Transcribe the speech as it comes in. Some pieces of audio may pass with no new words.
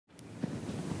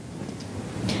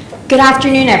Good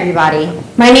afternoon, everybody.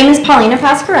 My name is Paulina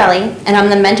Pasquarelli, and I'm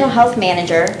the Mental Health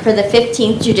Manager for the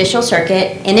 15th Judicial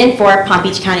Circuit in and for Palm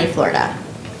Beach County, Florida.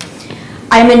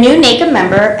 I'm a new NACM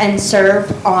member and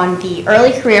serve on the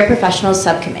Early Career Professionals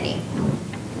Subcommittee.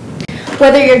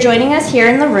 Whether you're joining us here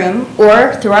in the room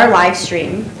or through our live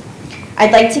stream,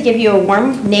 I'd like to give you a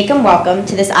warm NACM welcome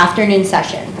to this afternoon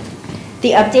session,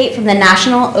 the update from the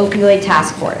National Opioid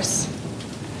Task Force.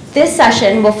 This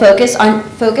session will focus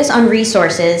on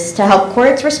resources to help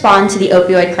courts respond to the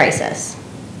opioid crisis.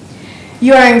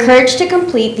 You are encouraged to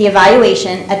complete the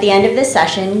evaluation at the end of this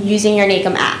session using your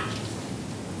NACM app.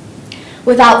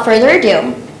 Without further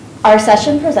ado, our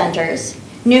session presenters,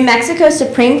 New Mexico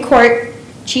Supreme Court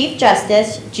Chief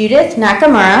Justice Judith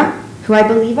Nakamura, who I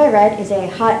believe I read is a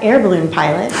hot air balloon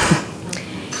pilot,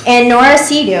 and Nora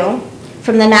Sidhu,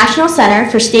 from the National Center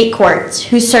for State Courts,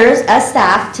 who serves as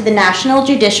staff to the National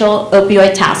Judicial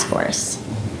Opioid Task Force.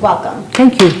 Welcome.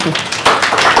 Thank you.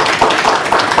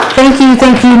 Thank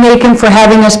you, NACM, for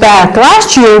having us back.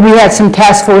 Last year, we had some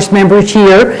task force members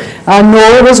here,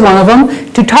 Nora was one of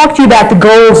them, to talk to you about the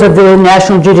goals of the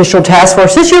National Judicial Task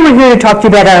Force. This year, we're here to talk to you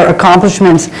about our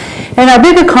accomplishments. And our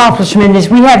big accomplishment is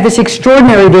we have this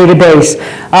extraordinary database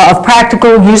of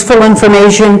practical, useful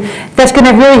information that's going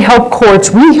to really help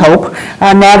courts, we hope,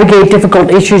 navigate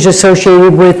difficult issues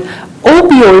associated with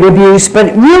opioid abuse, but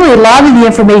really a lot of the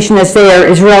information that's there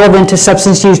is relevant to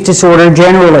substance use disorder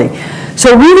generally.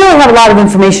 So we really have a lot of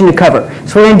information to cover.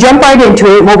 So we're going to jump right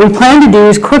into it. What we plan to do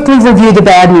is quickly review the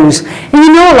bad news. And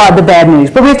you know a lot of the bad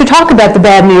news, but we have to talk about the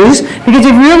bad news because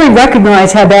if you really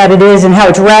recognize how bad it is and how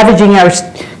it's ravaging our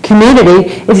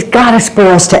community, it's got to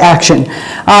spur us to action.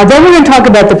 Then we're going to talk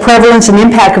about the prevalence and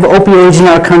impact of opioids in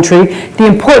our country, the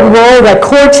important role that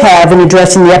courts have in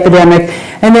addressing the epidemic,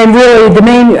 and then really the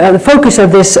main the focus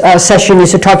of this session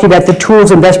is to talk to you about the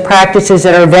tools and best practices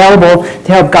that are available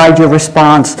to help guide your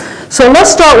response. So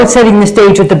let's start with setting the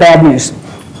stage with the bad news.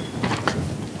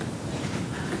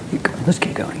 Let's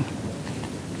keep going.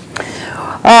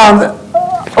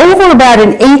 Over about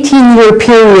an 18-year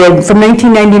period from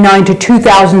 1999 to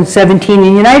 2017 in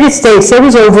the United States, there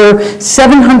was over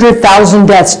 700,000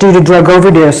 deaths due to drug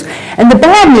overdose. And the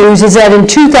bad news is that in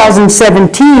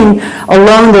 2017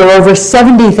 alone, there were over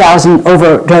 70,000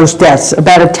 overdose deaths,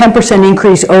 about a 10%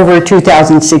 increase over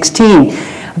 2016.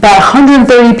 About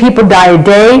 130 people die a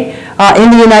day in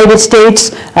the United States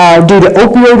due to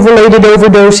opioid-related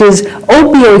overdoses.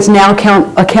 Opioids now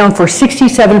account for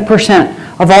 67%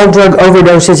 of all drug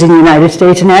overdoses in the United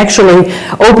States, and actually,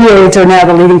 opioids are now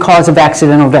the leading cause of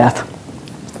accidental death.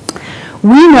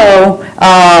 We know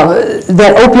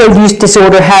that opioid use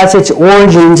disorder has its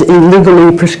origins in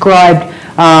legally prescribed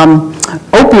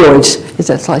opioids. Is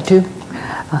that slide 2?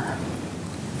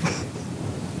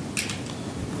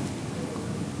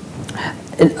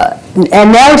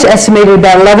 And now it's estimated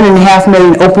about 11.5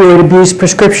 million opioid abuse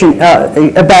prescription,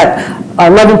 about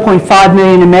 11.5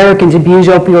 million Americans abuse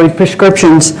opioid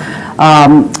prescriptions a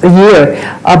year.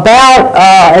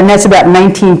 And that's about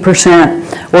 19%,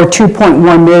 or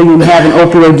 2.1 million have an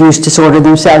opioid use disorder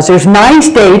themselves. There's 9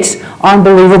 states,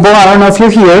 unbelievable, I don't know if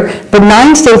you're here, but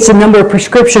 9 states the number of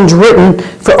prescriptions written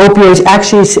for opioids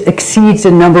actually exceeds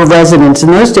the number of residents.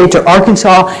 And those states are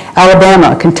Arkansas,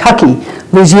 Alabama, Kentucky,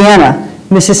 Louisiana,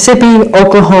 Mississippi,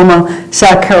 Oklahoma,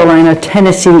 South Carolina,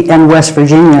 Tennessee, and West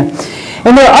Virginia.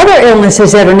 And there are other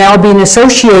illnesses that are now being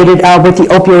associated with the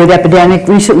opioid epidemic.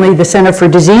 Recently, the Center for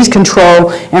Disease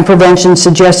Control and Prevention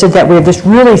suggested that we have this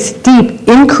really steep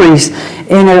increase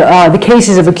in the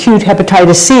cases of acute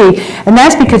hepatitis C, and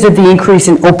that's because of the increase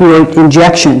in opioid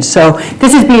injections. So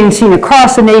this is being seen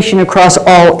across the nation, across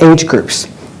all age groups.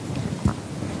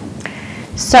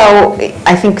 So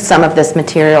I think some of this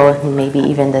material, maybe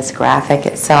even this graphic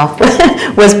itself,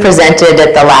 was presented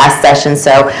at the last session,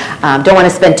 so don't want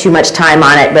to spend too much time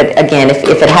on it, but again, if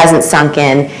it hasn't sunk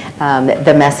in,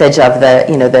 the message of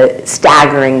the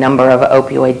staggering number of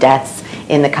opioid deaths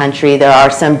in the country. There are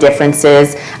some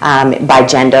differences by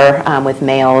gender, with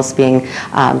males being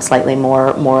slightly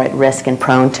more at risk and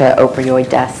prone to opioid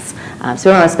deaths. So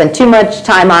we don't want to spend too much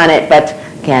time on it, but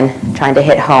again, trying to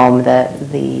hit home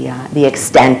the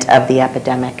extent of the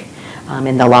epidemic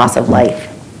and the loss of life.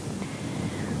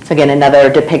 So again, another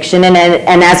depiction, and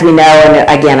as we know,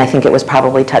 and again, I think it was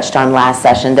probably touched on last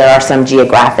session, there are some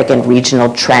geographic and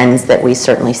regional trends that we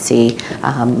certainly see,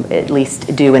 at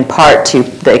least due in part to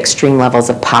the extreme levels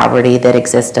of poverty that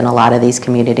exist in a lot of these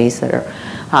communities that are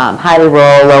highly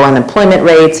rural, low unemployment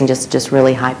rates, and just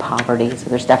really high poverty. So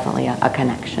there's definitely a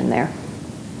connection there.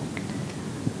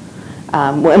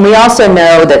 And we also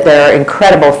know that there are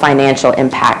incredible financial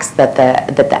impacts that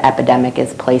the epidemic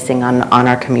is placing on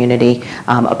our community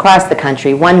across the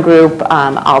country. One group,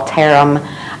 Alterum,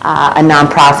 a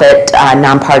nonprofit,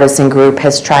 nonpartisan group,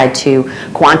 has tried to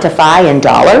quantify in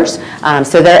dollars.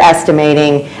 So they're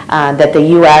estimating that the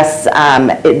U.S.,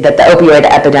 that the opioid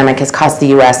epidemic has cost the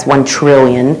U.S. $1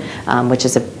 trillion, which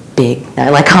is a big,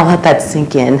 I'll let that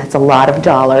sink in. It's a lot of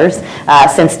dollars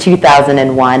since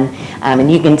 2001.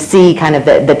 And you can see kind of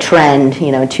the trend,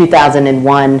 in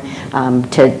 2001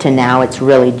 to now it's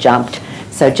really jumped.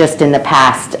 So just in the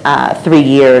past 3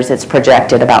 years, it's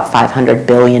projected about $500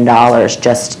 billion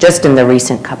just in the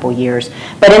recent couple years.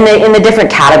 But in the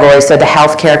different categories, so the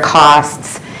healthcare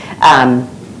costs,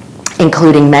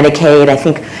 including Medicaid, I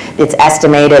think it's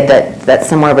estimated that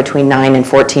somewhere between 9 and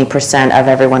 14% of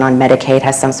everyone on Medicaid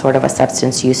has some sort of a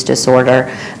substance use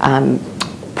disorder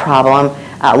problem.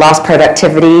 Lost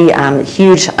productivity,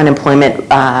 huge unemployment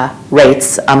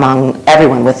rates among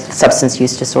everyone with substance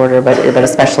use disorder, but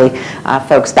especially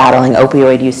folks battling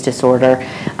opioid use disorder.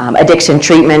 Addiction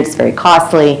treatment is very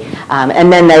costly,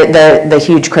 and then the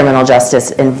huge criminal justice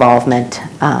involvement.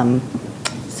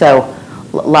 So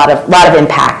a lot of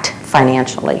impact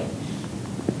financially.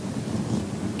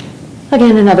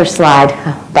 Again, another slide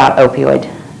about opioid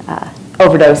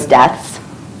overdose deaths.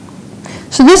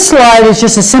 So this slide is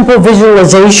just a simple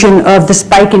visualization of the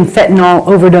spike in fentanyl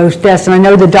overdose deaths, and I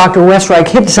know that Dr. Westreich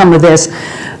hit some of this,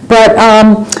 but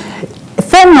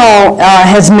fentanyl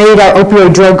has made our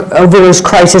opioid drug overdose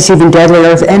crisis even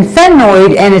deadlier, and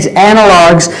fentanyl and its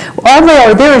analogs,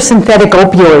 although they're a synthetic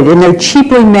opioid, and they're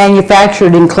cheaply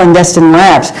manufactured in clandestine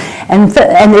labs, and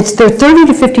they're 30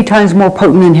 to 50 times more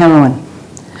potent than heroin.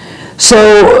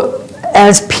 So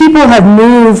as people have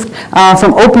moved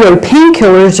from opioid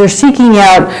painkillers, they're seeking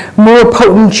out more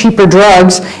potent, cheaper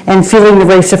drugs and feeling the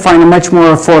race to find a much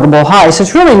more affordable high. So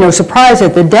it's really no surprise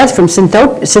that the deaths from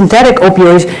synthetic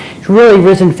opioids has really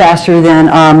risen faster than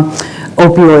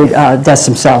opioid deaths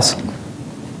themselves.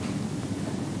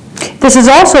 This is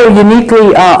also a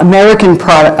uniquely American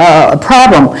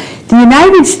problem. The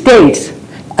United States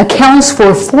accounts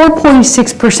for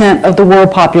 4.6% of the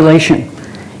world population,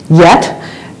 yet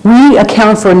we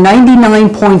account for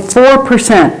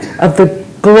 99.4% of the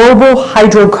global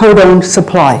hydrocodone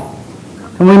supply.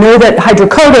 And we know that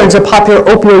hydrocodone is a popular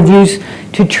opioid used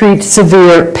to treat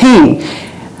severe pain.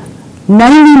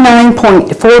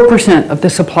 99.4% of the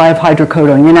supply of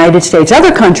hydrocodone in the United States.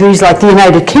 Other countries like the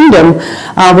United Kingdom,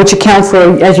 which account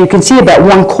for, as you can see, about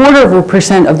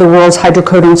 1/4% of the world's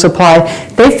hydrocodone supply,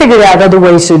 they figured out other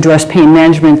ways to address pain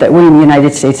management that we in the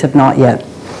United States have not yet.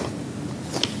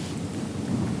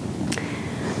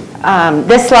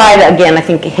 This slide, again, I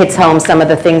think hits home some of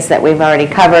the things that we've already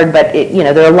covered, but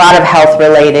there are a lot of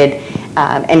health-related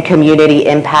and community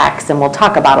impacts, and we'll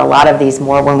talk about a lot of these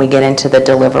more when we get into the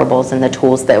deliverables and the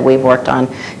tools that we've worked on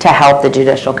to help the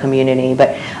judicial community.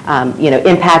 But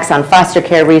impacts on foster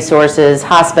care resources,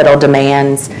 hospital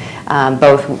demands,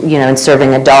 both in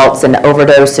serving adults and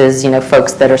overdoses,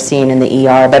 folks that are seen in the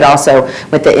ER, but also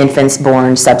with the infants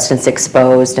born substance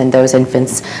exposed and those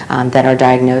infants that are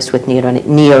diagnosed with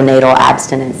neonatal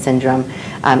abstinence syndrome.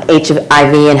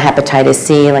 HIV and hepatitis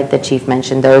C, like the chief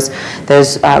mentioned, those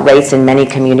rates in many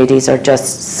communities are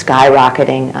just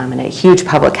skyrocketing and a huge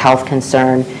public health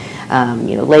concern.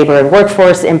 Labor and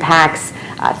workforce impacts,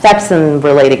 thefts and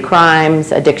related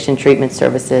crimes, addiction treatment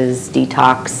services,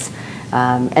 detox,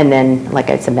 and then, like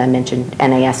I said, I mentioned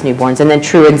NAS newborns, and then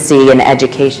truancy and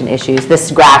education issues.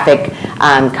 This graphic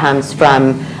comes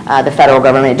from the federal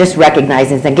government. It just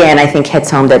recognizes, again, I think hits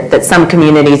home that some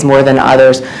communities more than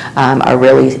others are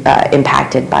really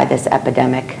impacted by this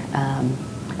epidemic,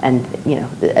 and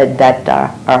that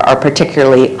are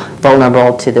particularly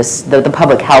vulnerable to the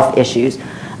public health issues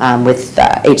with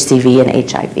HCV and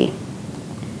HIV.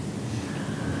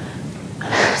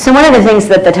 So one of the things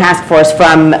that the task force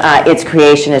from its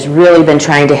creation has really been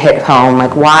trying to hit home,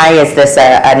 like why is this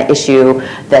an issue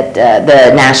that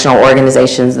the national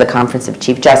organizations, the Conference of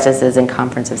Chief Justices and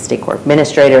Conference of State Court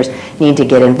Administrators need to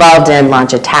get involved in,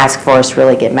 launch a task force,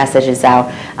 really get messages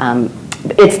out.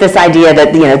 It's this idea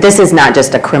that this is not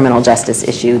just a criminal justice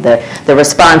issue. The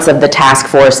response of the task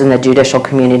force and the judicial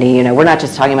community, we're not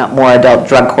just talking about more adult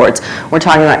drug courts. We're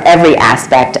talking about every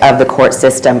aspect of the court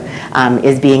system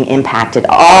is being impacted.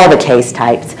 All the case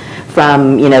types,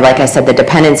 from like I said, the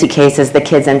dependency cases, the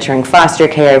kids entering foster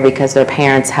care because their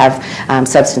parents have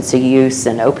substance use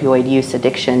and opioid use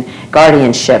addiction,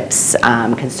 guardianships,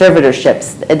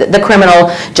 conservatorships, the criminal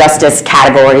justice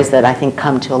categories that I think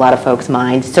come to a lot of folks'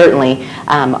 mind certainly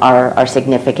are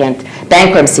significant.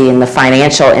 Bankruptcy and the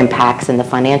financial impacts and the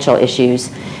financial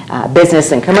issues,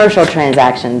 business and commercial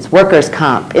transactions, workers'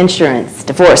 comp, insurance,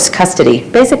 divorce, custody,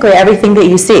 basically everything that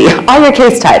you see, all your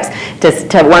case types,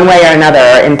 to one way or another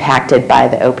are impacted by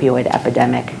the opioid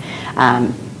epidemic.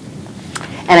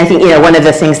 And I think, one of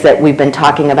the things that we've been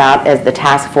talking about as the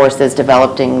task force is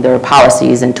developing their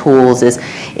policies and tools is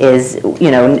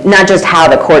not just how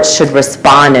the courts should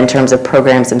respond in terms of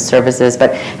programs and services,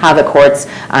 but how the courts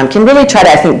can really try to,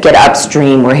 I think, get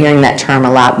upstream. We're hearing that term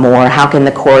a lot more. How can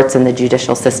the courts and the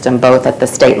judicial system, both at the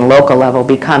state and local level,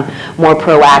 become more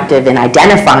proactive in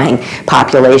identifying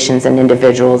populations and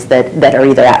individuals that are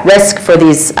either at risk for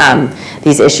these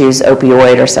issues,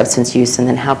 opioid or substance use, and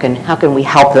then how can we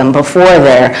help them before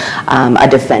they're a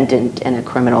defendant in a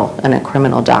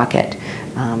criminal docket.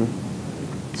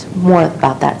 So more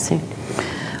about that soon.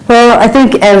 Well, I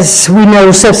think as we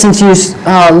know, substance use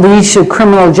leads to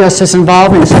criminal justice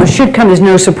involvement, so it should come as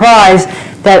no surprise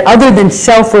that other than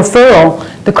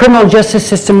self-referral, the criminal justice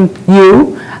system,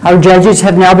 our judges,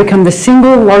 have now become the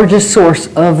single largest source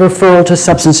of referral to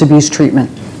substance abuse treatment.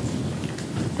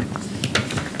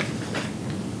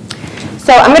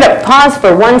 So I'm going to pause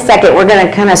for 1 second. We're going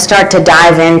to kind of start to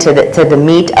dive into the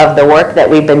meat of the work that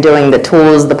we've been doing, the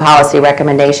tools, the policy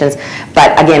recommendations.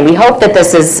 But again, we hope that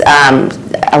this is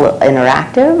a little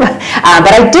interactive.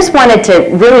 But I just wanted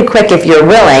to really quick, if you're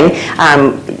willing,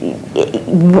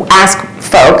 ask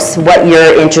folks what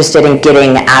you're interested in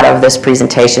getting out of this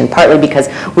presentation, partly because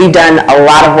we've done a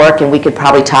lot of work and we could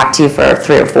probably talk to you for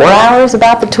 3 or 4 hours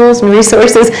about the tools and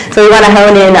resources. So we want to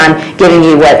hone in on giving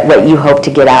you what you hope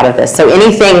to get out of this. So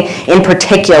anything in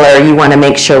particular you want to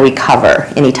make sure we cover?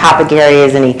 Any topic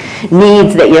areas, any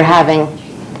needs that you're having?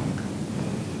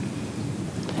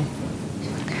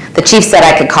 The chief said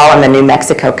I could call in the New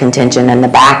Mexico contingent in the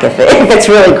back if it's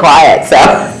really quiet, so.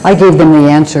 I gave them the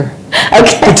answer.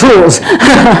 Okay. The tools.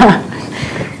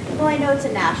 Well, I know it's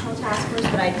a national task force,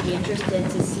 but I'd be interested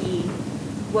to see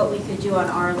what we could do on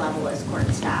our level as court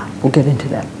staff. We'll get into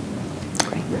that.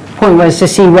 Point was to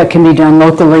see what can be done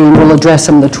locally, and we'll address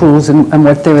some of the tools and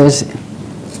what there is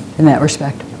in that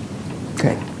respect.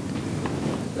 Great.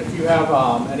 If you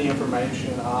have any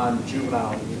information on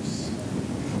juvenile use.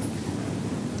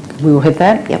 We will hit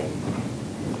that? Yep.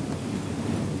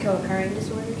 Co-occurring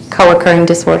disorders? Co-occurring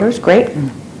disorders, great. I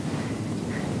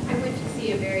went to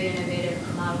see a very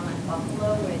innovative model in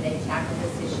Buffalo where they tackled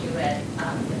this issue at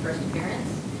the first appearance,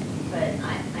 but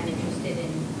I'm interested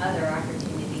in other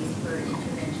opportunities for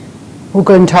intervention. We'll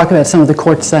go ahead and talk about some of the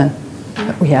courts then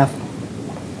that we have.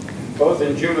 Both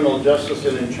in juvenile justice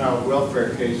and in child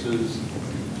welfare cases,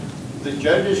 the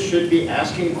judges should be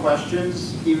asking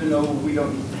questions, even though we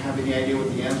don't have any idea what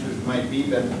the answers might be,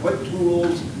 but what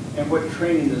tools and what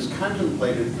training is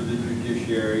contemplated for the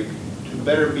judiciary to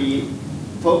better be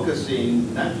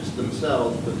focusing not just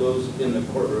themselves, but those in the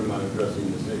courtroom on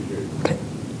addressing this issue. Okay.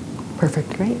 Perfect.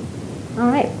 Great. All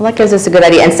right. Well, that gives us a good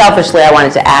idea. And selfishly, I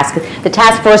wanted to ask, the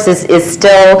task force is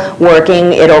still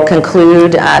working. It'll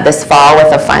conclude this fall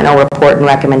with a final report and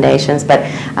recommendations, but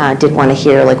did want to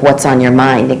hear what's on your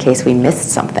mind in case we missed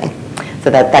something. So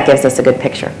that gives us a good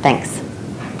picture. Thanks.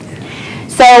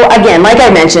 So again, like I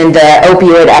mentioned, the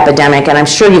opioid epidemic, and I'm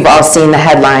sure you've all seen the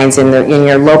headlines in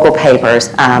your local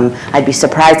papers. I'd be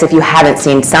surprised if you haven't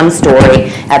seen some story,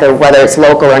 whether it's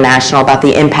local or national, about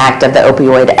the impact of the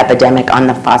opioid epidemic on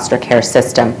the foster care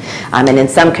system. And in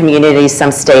some communities,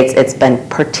 some states, it's been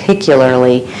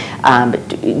particularly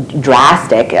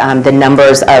drastic. The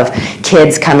numbers of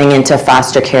kids coming into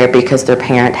foster care because their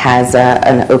parent has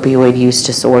an opioid use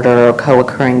disorder or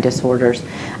co-occurring disorders.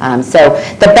 So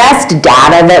the best data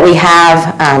that we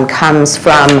have comes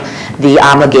from the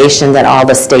obligation that all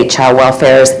the state child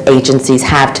welfare agencies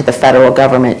have to the federal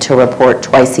government to report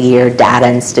twice a year data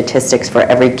and statistics for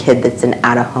every kid that's in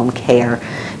out-of-home care.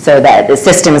 So that the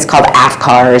system is called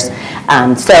AFCARS.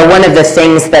 So one of the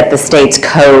things that the state's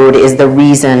code is the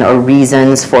reason or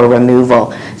reasons for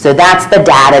removal. So that's the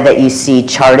data that you see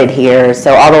charted here.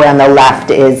 So all the way on the left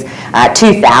is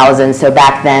 2000. So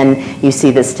back then you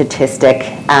see the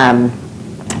statistic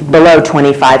below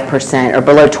 25% or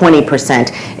below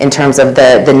 20% in terms of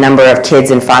the number of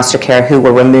kids in foster care who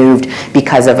were removed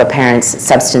because of a parent's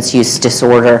substance use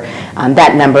disorder.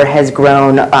 That number has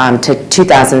grown to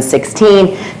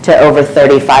 2016 to over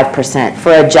 35%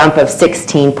 for a jump of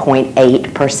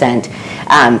 16.8%.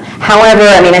 However,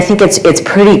 I mean, I think it's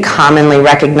pretty commonly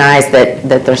recognized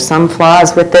that there's some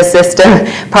flaws with this system,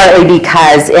 partly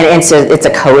because it's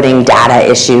a coding data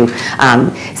issue.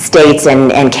 States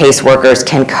and caseworkers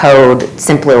can code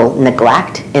simply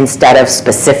neglect instead of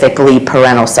specifically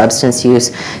parental substance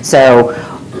use. So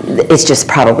it's just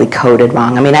probably coded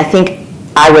wrong. I mean, I think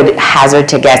I would hazard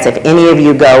to guess if any of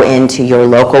you go into your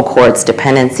local court's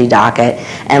dependency docket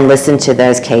and listen to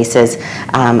those cases,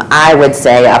 I would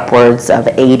say upwards of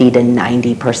 80 to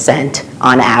 90%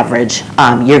 on average,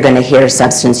 you're going to hear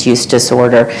substance use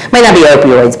disorder. Might not be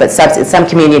opioids, but some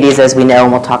communities, as we know,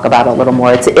 and we'll talk about a little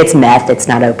more, it's meth, it's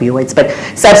not opioids, but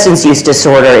substance use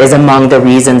disorder is among the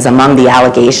reasons, among the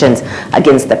allegations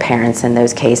against the parents in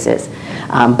those cases.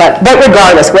 But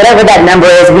regardless, whatever that number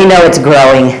is, we know it's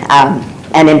growing,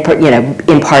 and in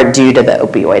part due to the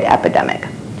opioid epidemic.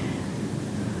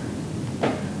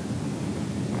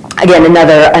 Again,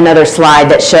 another slide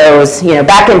that shows,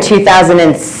 back in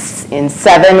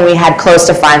 2007, we had close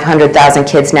to 500,000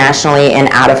 kids nationally in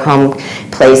out-of-home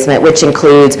placement, which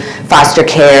includes foster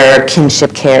care,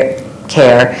 kinship care,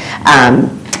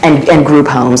 and group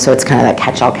homes, so it's kind of that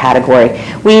catch-all category.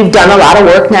 We've done a lot of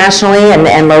work nationally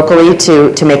and locally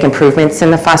to make improvements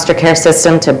in the foster care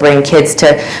system, to bring kids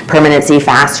to permanency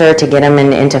faster, to get them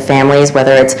into families,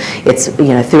 whether it's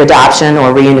through adoption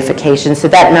or reunification. So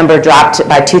that number dropped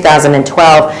by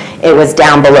 2012. It was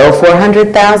down below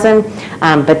 400,000,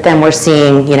 but then we're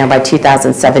seeing, by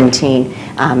 2017,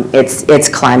 it's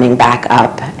climbing back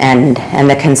up, and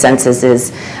the consensus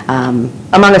is,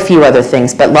 among a few other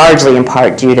things, but largely in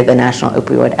part due to the national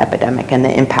opioid epidemic and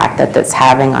the impact that that's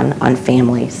having on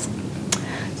families.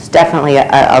 It's definitely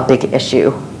a big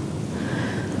issue.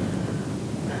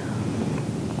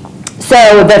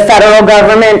 So the federal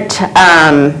government,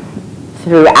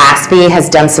 through ASPE, has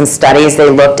done some studies. They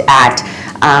looked at,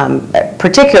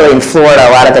 particularly in Florida,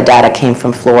 a lot of the data came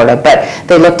from Florida, but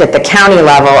they looked at the county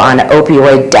level on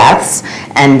opioid deaths,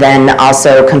 and then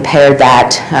also compared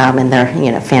that in their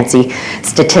fancy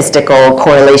statistical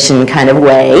correlation kind of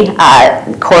way,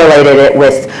 correlated it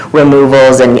with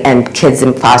removals and kids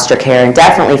in foster care, and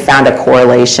definitely found a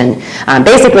correlation.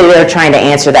 Basically, they're trying to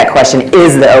answer that question: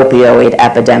 is the opioid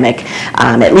epidemic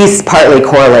at least partly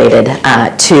correlated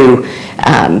to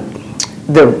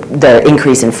the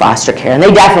increase in foster care? And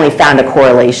they definitely found a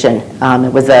correlation.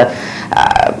 It was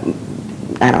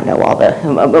I don't know, all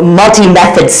the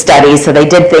multi-method studies, so they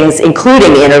did things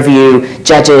including interview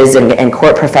judges and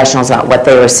court professionals about what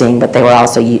they were seeing, but they were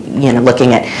also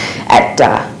looking at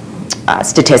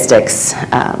statistics,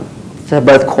 so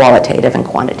both qualitative and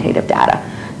quantitative data.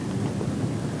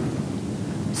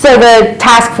 So the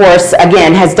task force,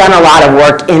 again, has done a lot of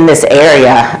work in this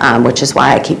area, which is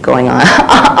why I keep going on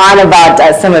about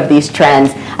some of these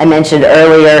trends. I mentioned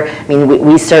earlier,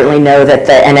 we certainly know that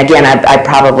and again, I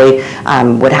probably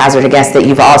would hazard a guess that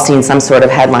you've all seen some sort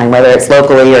of headline, whether it's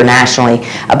locally or nationally,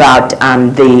 about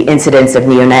the incidence of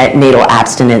neonatal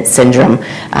abstinence syndrome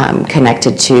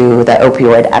connected to the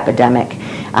opioid epidemic.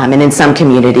 And in some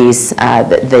communities,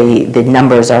 the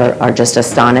numbers are just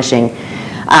astonishing.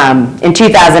 In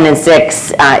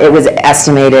 2006, it was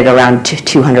estimated around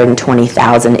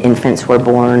 220,000 infants were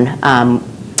born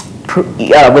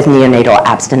with neonatal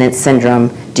abstinence syndrome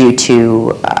due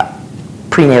to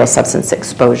prenatal substance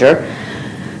exposure.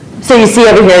 So you see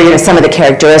over here, some of the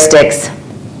characteristics.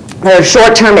 There are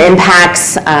short-term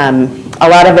impacts. A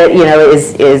lot of it,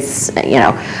 is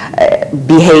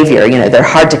behavior. They're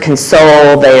hard to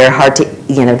console. They're hard to,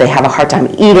 they have a hard time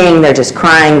eating. They're just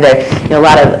crying. They're, a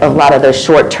lot of those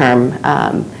short-term,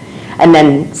 and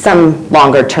then some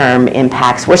longer-term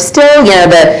impacts. We're still,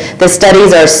 the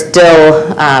studies are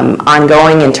still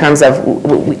ongoing in terms of,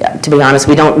 to be honest,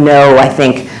 we don't know. I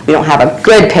think we don't have a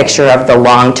good picture of the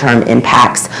long-term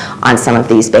impacts on some of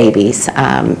these babies.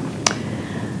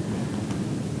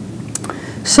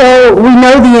 So we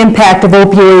know the impact of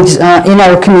opioids in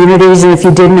our communities, and if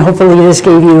you didn't, hopefully this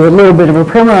gave you a little bit of a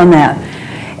primer on that.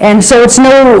 And so it's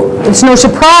no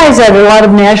surprise that a lot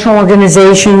of national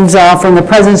organizations, from the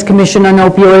President's Commission on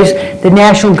Opioids, the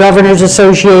National Governors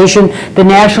Association, the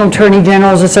National Attorney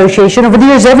General's Association, over the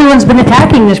years everyone's been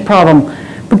attacking this problem.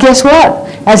 But guess what?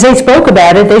 As they spoke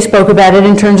about it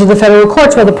in terms of the federal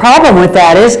courts. Well, the problem with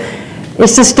that is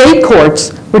it's the state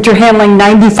courts, which are handling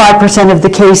 95% of the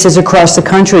cases across the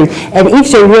country, and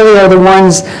each they really are the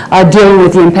ones dealing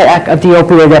with the impact of the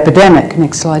opioid epidemic.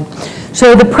 Next slide.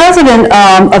 So the president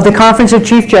of the Conference of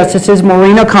Chief Justices,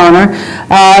 Maureen O'Connor,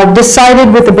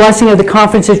 decided with the blessing of the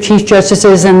Conference of Chief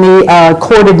Justices and the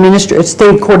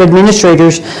state court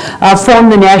administrators,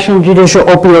 formed the National Judicial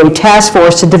Opioid Task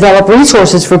Force to develop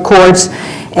resources for courts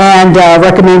and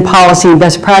recommend policy and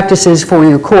best practices for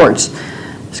your courts.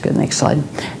 Let's go to the next slide.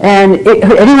 And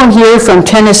anyone here from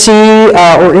Tennessee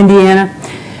or Indiana?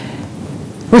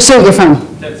 What state you're from?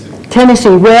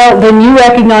 Tennessee. Well, then you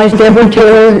recognize Deborah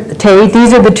Taylor Tate.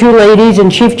 These are the two ladies,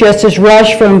 and Chief Justice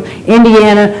Rush from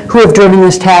Indiana, who have driven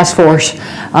this task force.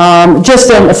 Just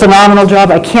a phenomenal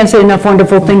job. I can't say enough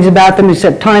wonderful things about them,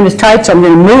 except time is tight, so I'm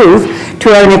going to move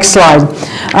to our next slide.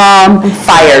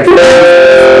 Fired.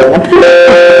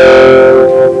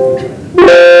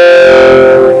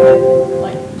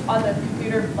 Like on the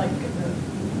computer, like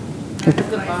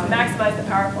maximize the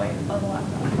PowerPoint on the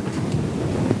laptop.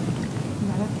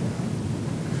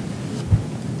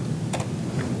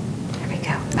 There we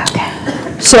go. Okay.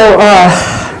 So,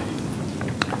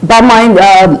 bottom line,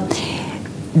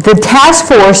 the task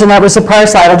force, and that was the prior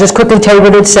slide, I'll just quickly tell you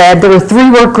what it said. There were 3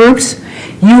 work groups.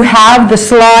 You have the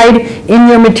slide in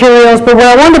your materials, but what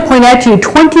I wanted to point out to you,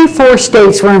 24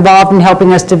 states were involved in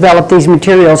helping us develop these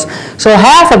materials. So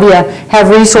half of you have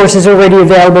resources already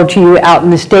available to you out in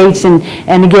the states, and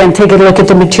again, take a look at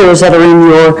the materials that are in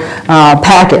your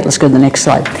packet. Let's go to the next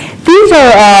slide. These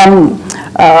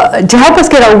are, to help us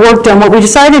get our work done, what we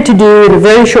decided to do in a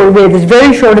very short way, this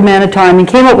very short amount of time, and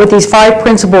came up with these 5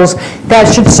 principles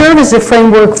that should serve as a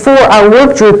framework for our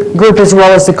work group as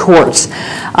well as the courts.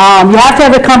 You have to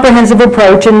have a comprehensive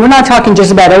approach, and we're not talking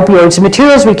just about opioids. The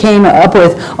materials we came up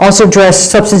with also address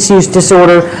substance use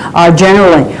disorder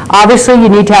generally. Obviously, you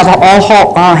need to have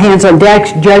all hands on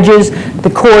deck, judges, the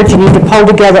courts, you need to pull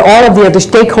together all of the other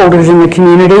stakeholders in the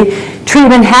community.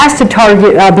 Treatment has to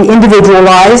be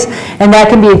individualized, and that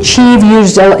can be achieved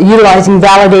utilizing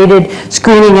validated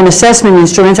screening and assessment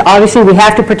instruments. Obviously, we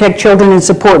have to protect children and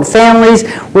support families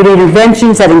with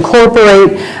interventions that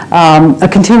incorporate a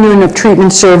continuum of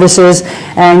treatment services,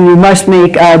 and you must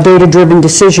make a data-driven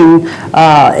decision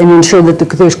and ensure that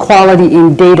there's quality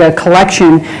in data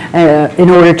collection in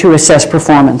order to assess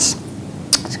performance.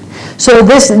 So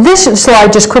this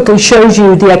slide just quickly shows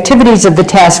you the activities of the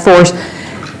task force.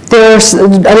 There's a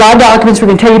lot of documents we're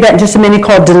going to tell you about in just a minute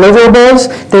called deliverables.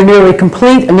 They're nearly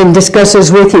complete, and then discuss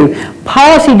those with you.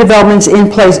 Policy developments in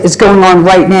place is going on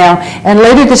right now, and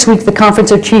later this week the Conference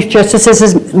of Chief Justices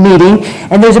is meeting,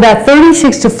 and there's about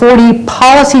 36 to 40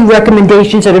 policy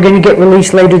recommendations that are going to get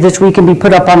released later this week and be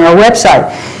put up on our website.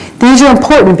 These are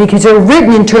important because they're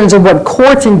written in terms of what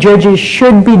courts and judges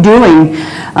should be doing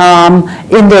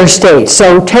in their states.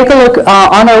 So take a look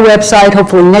on our website.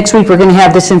 Hopefully next week we're going to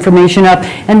have this information up.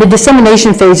 And the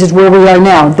dissemination phase is where we are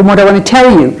now. Then what I want to tell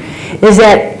you is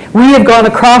that we have gone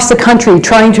across the country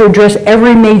trying to address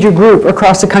every major group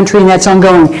across the country, and that's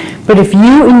ongoing. But if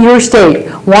you in your state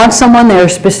want someone there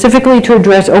specifically to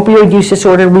address opioid use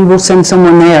disorder, we will send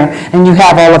someone there, and you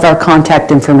have all of our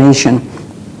contact information.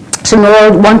 So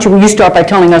Nora, why don't you start by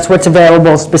telling us what's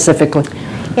available specifically?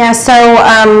 Yeah, so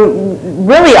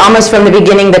really almost from the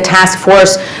beginning, the task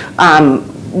force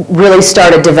really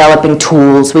started developing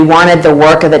tools. We wanted the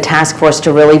work of the task force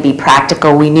to really be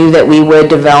practical. We knew that we would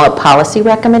develop policy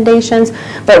recommendations,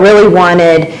 but really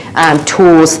wanted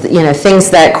tools, things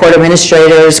that court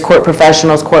administrators, court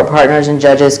professionals, court partners, and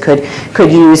judges could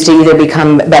use to either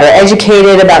become better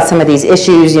educated about some of these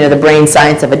issues, the brain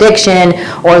science of addiction,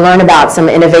 or learn about some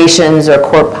innovations or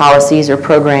court policies or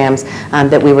programs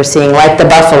that we were seeing, like the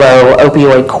Buffalo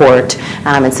opioid court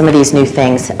and some of these new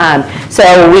things.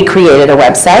 So we created a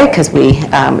website, because we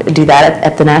do that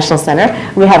at the National Center.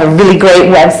 We have a really great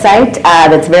website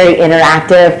that's very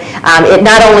interactive. It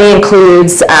not only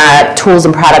includes tools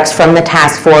and products from the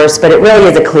task force, but it really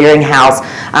is a clearinghouse.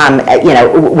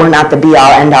 We're not the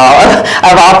be-all, end-all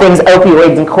of all things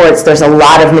opioids in courts. There's a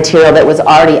lot of material that was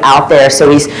already out there, so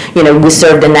we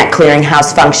served in that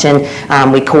clearinghouse function.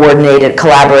 We collaborated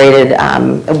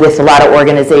with a lot of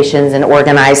organizations and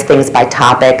organized things by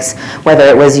topics, whether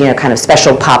it was kind of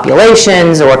special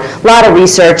populations, or a lot of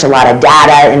research, a lot of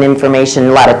data and information,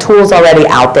 a lot of tools already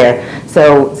out there.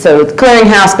 So it's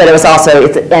clearinghouse, but it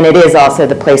is also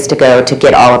the place to go to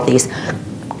get all of these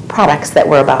products that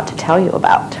we're about to tell you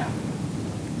about.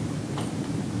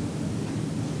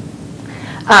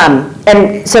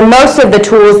 And so most of the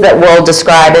tools that we'll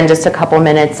describe in just a couple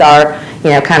minutes are,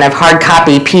 kind of hard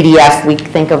copy PDF. We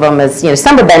think of them as,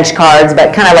 some are bench cards,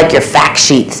 but kind of like your fact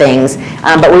sheet things.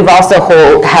 But we've also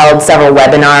held several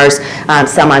webinars,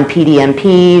 some on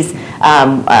PDMPs,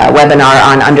 a webinar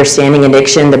on understanding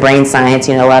addiction, the brain science,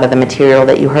 a lot of the material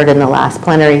that you heard in the last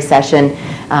plenary session.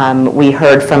 We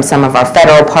heard from some of our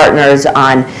federal partners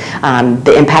on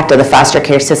the impact of the foster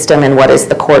care system and what is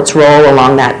the court's role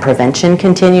along that prevention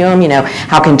continuum.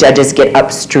 How can judges get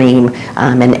upstream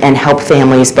and help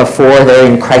families before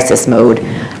they're in crisis mode.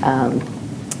 A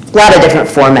lot of different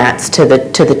formats to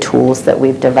the tools that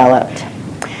we've developed.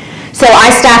 So I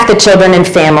staff the Children and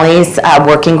Families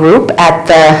Working Group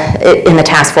in the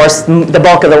task force. The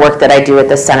bulk of the work that I do at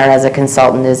the center as a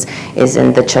consultant is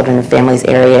in the Children and Families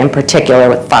area, in particular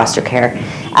with foster care.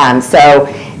 So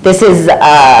this is,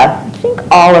 I think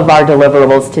all of our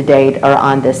deliverables to date are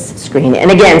on this screen.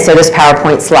 And again, so this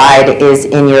PowerPoint slide is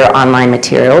in your online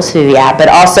materials through the app, but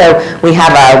also we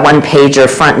have a one-pager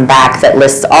front and back that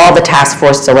lists all the task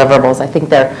force deliverables. I think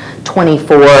they're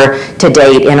 24 to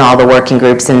date in all the working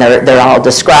groups, and they're all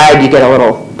described. You get a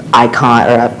little icon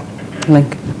or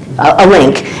a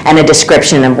link and a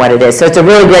description of what it is. So it's a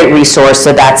really great resource.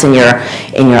 So that's in your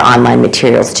online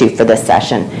materials too for this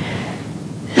session.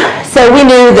 So we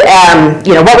knew that,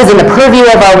 what was in the purview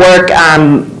of our work,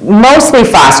 mostly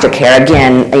foster care.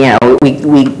 Again,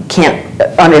 we can't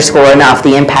underscore enough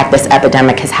the impact this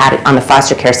epidemic has had on the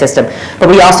foster care system. But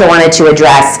we also wanted to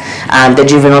address the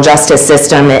juvenile justice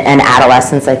system and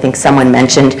adolescence. I think someone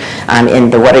mentioned in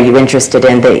the what are you interested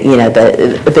in, the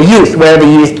youth, where are the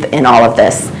youth in all of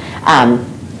this.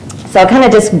 So I'll kind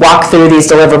of just walk through these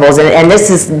deliverables, and this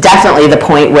is definitely the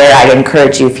point where I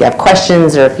encourage you, if you have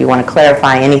questions or if you want to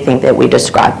clarify anything that we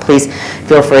described, please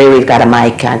feel free. We've got a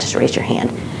mic, just raise your hand.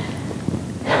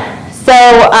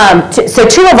 So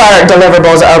two of our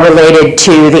deliverables are related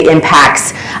to the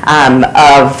impacts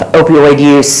of opioid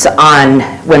use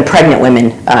when pregnant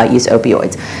women use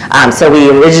opioids. So we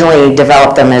originally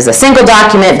developed them as a single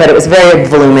document, but it was very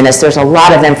voluminous. There's a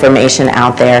lot of information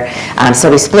out there. So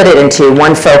we split it into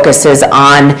one focuses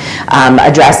on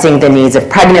addressing the needs of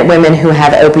pregnant women who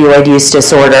have opioid use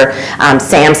disorder.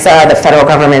 SAMHSA, the federal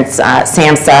government's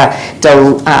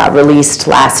SAMHSA released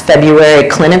last February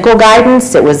clinical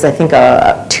guidance. It was, I think,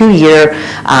 a 2-year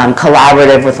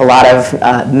collaborative with a lot of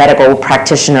medical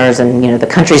practitioners and the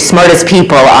country's smartest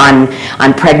people on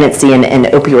pregnancy and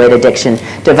opioid addiction,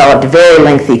 developed very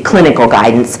lengthy clinical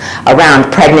guidance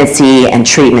around pregnancy and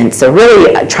treatment. So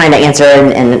really trying to answer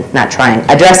and not trying,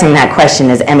 addressing that question,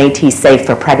 is MAT safe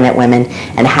for pregnant women,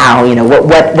 and how,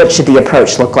 what should the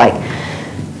approach look like?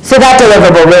 So that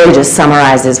deliverable really just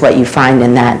summarizes what you find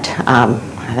in that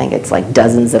I think it's like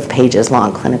dozens of pages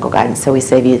long clinical guidance, so we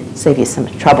save you some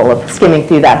trouble of skimming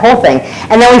through that whole thing.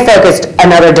 And then we focused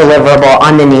another deliverable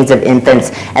on the needs of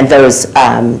infants and those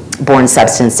born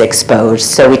substance exposed.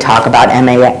 So we talk about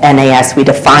NAS, we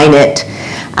define it.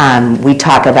 We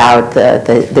talk about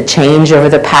the change over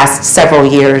the past several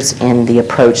years in the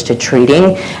approach to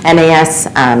treating NAS.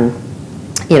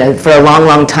 For a long,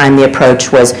 long time, the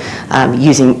approach was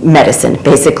using medicine,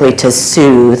 basically to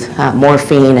soothe,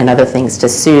 morphine and other things to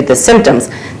soothe the symptoms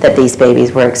that these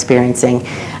babies were experiencing.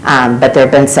 But there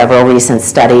have been several recent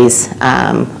studies,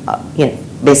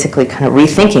 basically kind of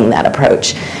rethinking that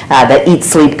approach. The Eat,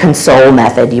 Sleep, Console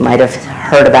method, you might have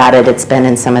heard about it. It's been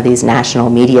in some of these national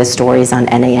media stories on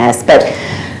NAS. But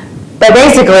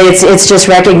basically, it's just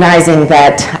recognizing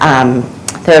that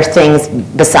there are things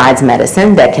besides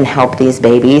medicine that can help these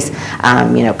babies,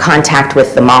 contact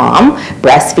with the mom,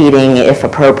 breastfeeding if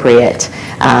appropriate,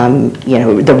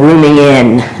 the rooming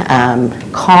in,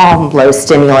 calm, low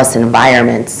stimulus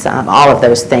environments, all of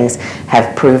those things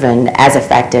have proven as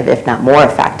effective, if not more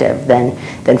effective, than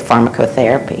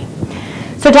pharmacotherapy.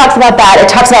 So it talks about that. It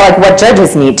talks about what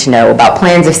judges need to know about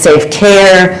plans of safe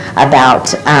care,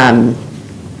 about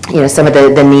some of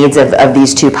the needs of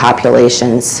these two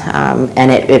populations,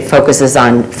 and it focuses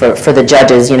on, for the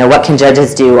judges, what can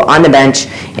judges do on the bench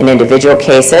in individual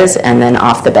cases and then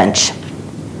off the bench.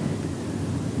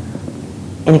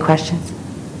 Any questions?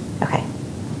 Okay.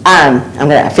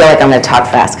 I feel like I'm going to talk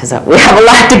fast because we have a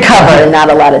lot to cover and not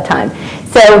a lot of time.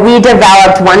 So we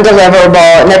developed one deliverable,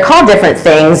 and they're called different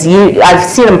things. I've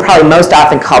seen them probably most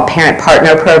often called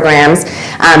parent-partner programs,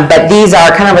 but these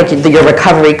are kind of like your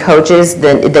recovery coaches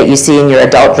that you see in your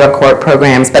adult drug court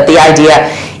programs. But the idea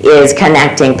is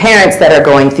connecting parents that are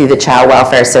going through the child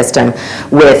welfare system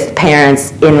with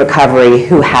parents in recovery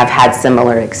who have had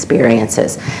similar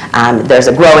experiences. There's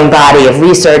a growing body of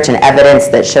research and evidence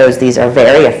that shows these are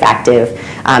very effective.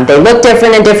 They look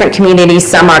different in different communities.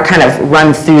 Some are kind of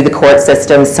run through the court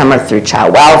system, some are through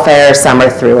child welfare, some are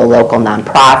through a local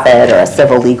nonprofit or a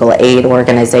civil legal aid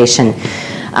organization.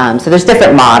 So there's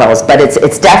different models, but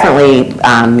it's definitely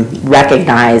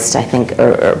recognized, I think,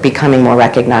 or becoming more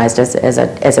recognized as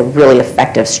a really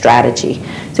effective strategy.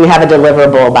 So we have a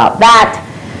deliverable about that.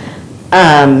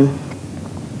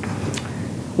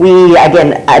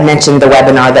 Again, I mentioned the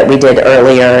webinar that we did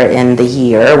earlier in the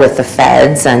year with the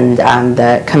feds and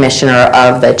the commissioner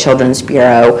of the Children's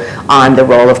Bureau on the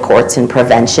role of courts in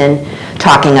prevention,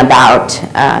 talking about,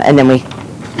 and then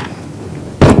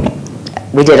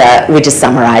we just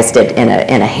summarized it in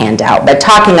a handout. But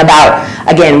talking about,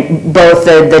 again, both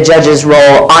the judge's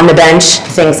role on the bench,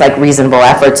 things like reasonable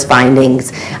efforts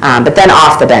findings, but then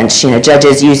off the bench,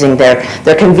 judges using their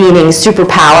convening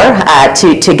superpower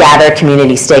to gather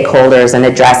community stakeholders and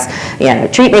address,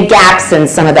 treatment gaps and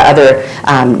some of the other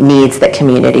needs that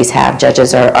communities have.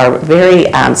 Judges are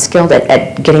very skilled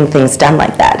at getting things done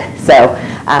like that. So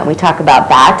we talk about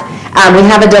that. We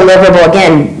have a deliverable,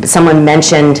 again, someone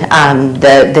mentioned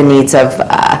the needs of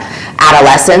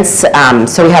adolescents.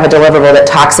 So we have a deliverable that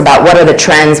talks about what are the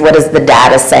trends, what does the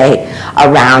data say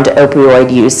around opioid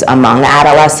use among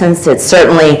adolescents. It's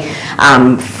certainly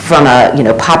from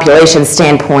a population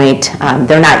standpoint,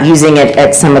 they're not using it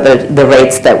at some of the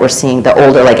rates that we're seeing. The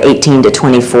older, like 18 to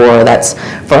 24, that's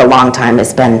for a long time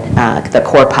has been the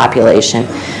core population.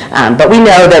 But we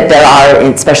know that there are,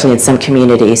 especially in some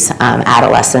communities,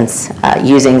 adolescents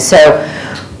using. So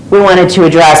we wanted to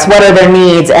address what are their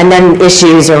needs, and then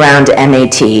issues around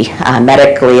MAT,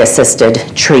 medically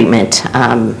assisted treatment.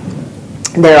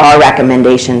 There are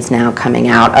recommendations now coming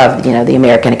out of the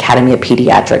American Academy of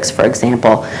Pediatrics, for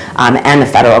example, and the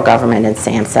federal government and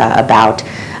SAMHSA about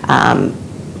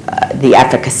the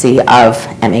efficacy of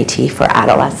MAT for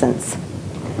adolescents.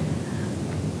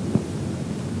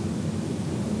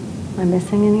 Am I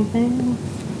missing anything?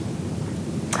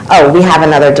 Oh, we have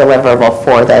another deliverable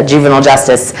for the juvenile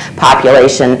justice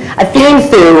population. A theme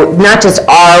through not just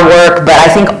our work, but I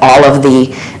think all of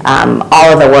the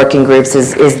working groups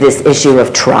is this issue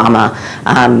of trauma.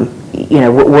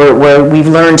 We've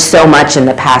learned so much in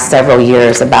the past several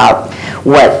years about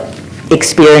what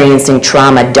experiencing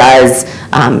trauma does,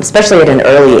 especially at an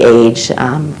early age,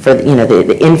 for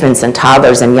the infants and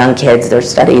toddlers and young kids.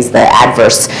 There's studies, the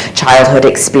Adverse Childhood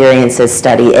Experiences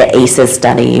study, ACEs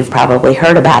study, you've probably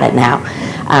heard about it now.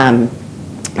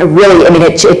 Really,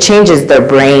 it changes their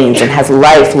brains and has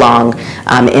lifelong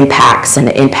impacts, and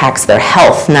it impacts their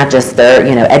health, not just their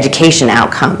education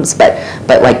outcomes, but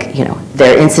like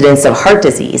their incidence of heart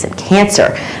disease and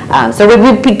cancer. So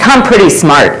we've become pretty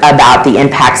smart about the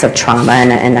impacts of trauma,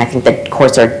 and I think that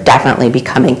courts are definitely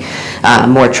becoming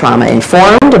more trauma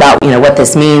informed about what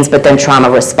this means, but then trauma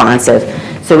responsive.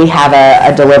 So we have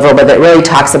a deliverable that really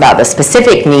talks about the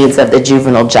specific needs of the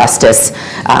juvenile justice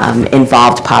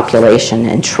involved population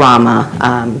and trauma.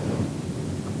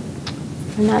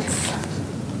 And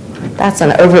that's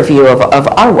an overview of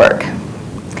our work.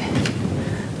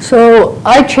 So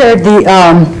I chaired the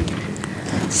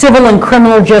civil and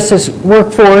criminal justice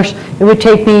workforce. It would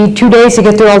take me 2 days to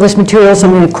get through all this material, so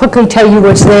I'm going to quickly tell you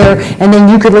what's there, and then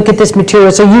you could look at this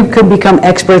material so you could become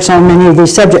experts on many of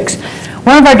these subjects.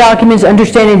 One of our documents,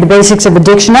 Understanding the Basics of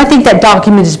Addiction, I think that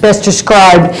document is best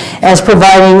described as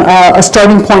providing a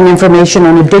starting point information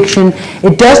on addiction.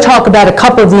 It does talk about a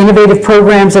couple of the innovative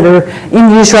programs that are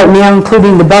in use right now,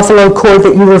 including the Buffalo Court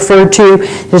that you referred to.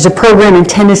 There's a program in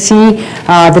Tennessee,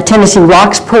 the Tennessee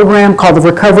Rocks program called the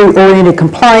Recovery-Oriented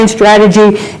Compliance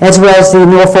Strategy, as well as the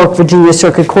Norfolk, Virginia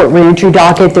Circuit Court reentry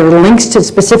docket. There are links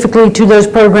specifically to those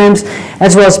programs,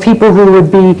 as well as people who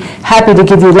would be happy to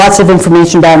give you lots of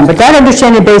information about them. But that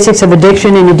Understanding the Basics of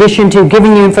Addiction, in addition to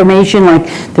giving you information like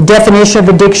the definition of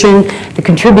addiction, the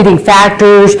contributing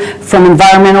factors from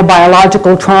environmental,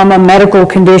 biological, trauma, medical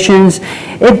conditions,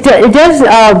 it does,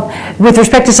 with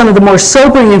respect to some of the more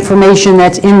sobering information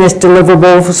that's in this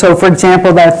deliverable. So, for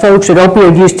example, that folks with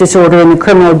opioid use disorder in the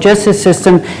criminal justice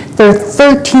system, they're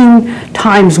 13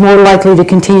 times more likely to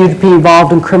continue to be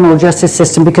involved in criminal justice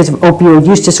system because of opioid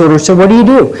use disorder. So what do?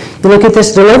 You look at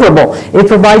this deliverable. It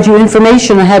provides you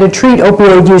information on how to treat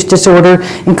opioid use disorder,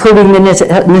 including the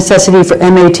necessity for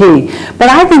MAT. But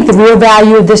I think the real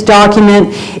value of this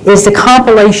document is the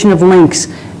compilation of links,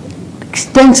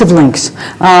 extensive links,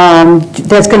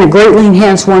 that's going to greatly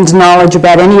enhance one's knowledge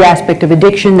about any aspect of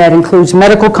addiction. That includes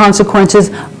medical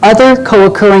consequences, other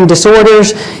co-occurring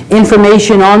disorders,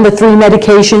 information on the 3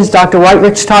 medications Dr.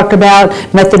 Whiterich talked about,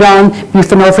 methadone,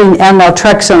 buprenorphine, and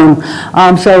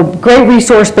naltrexone. So great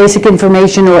resource, basic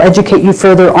information will educate you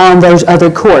further on those other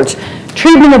courts.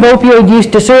 Treatment of opioid use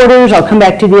disorders, I'll come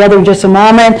back to the other in just a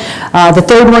moment. The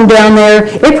third one down there,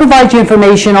 it provides you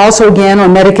information also again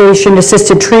on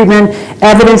medication-assisted treatment,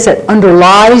 evidence that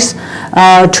underlies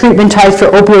treatment types for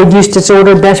opioid use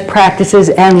disorder, best practices,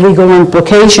 and legal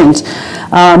implications.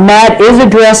 Matt is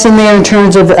addressing there in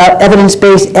terms of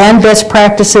evidence-based and best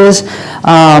practices.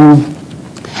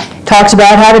 Talks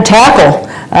about how to tackle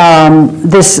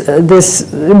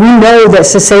we know that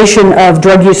cessation of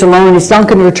drug use alone is not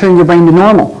going to return your brain to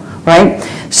normal, right?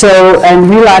 So, and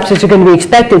relapses are going to be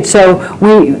expected. So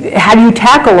how do you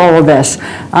tackle all of this?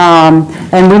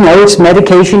 And we know it's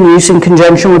medication use in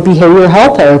conjunction with behavioral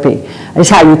health therapy. is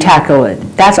how you tackle it.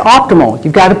 That's optimal.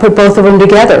 You've got to put both of them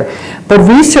together. But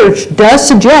research does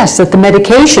suggest that the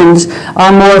medications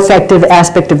are a more effective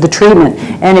aspect of the treatment.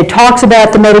 And it talks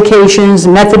about the medications,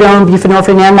 methadone,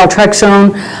 buprenorphine, and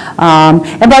naltrexone.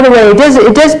 And by the way,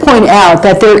 it does point out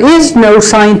that there is no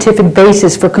scientific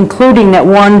basis for concluding that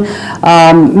one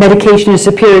medication is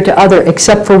superior to other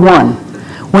except for one.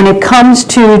 When it comes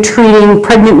to treating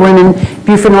pregnant women,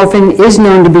 buprenorphine is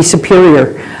known to be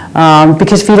superior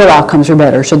because fetal outcomes are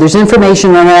better. So there's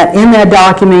information on that in that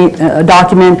document.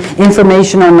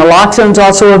 Information on naloxone is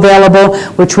also available,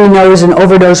 which we know is an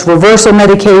overdose reversal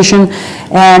medication.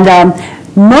 And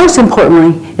most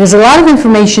importantly, there's a lot of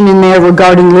information in there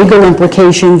regarding legal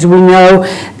implications. We know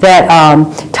that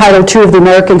Title II of the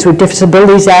Americans with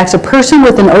Disabilities Act, a person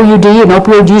with an OUD, an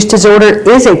opioid use disorder,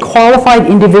 is a qualified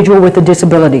individual with a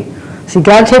disability. So you've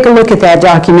got to take a look at that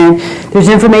document. There's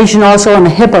information also on the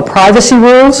HIPAA privacy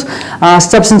rules.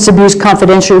 Substance abuse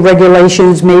confidentiality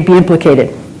regulations may be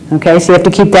implicated. Okay, so you have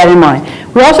to keep that in mind.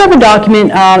 We also have a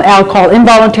document out called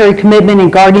Involuntary Commitment and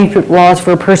Guardianship Laws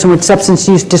for a Person with Substance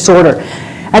Use Disorder.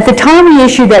 At the time we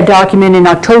issued that document in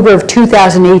October of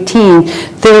 2018,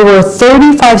 there were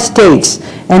 35 states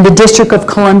and the District of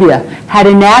Columbia had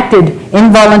enacted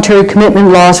involuntary commitment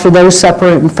laws for those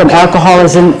suffering from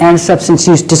alcoholism and substance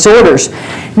use disorders.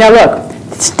 Now look,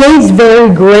 states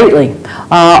vary greatly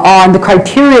on the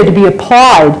criteria to be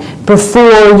applied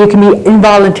before you can be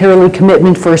involuntarily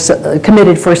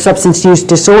committed for a substance use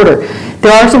disorder.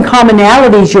 There are some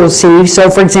commonalities you'll see. So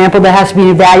for example, there has to be an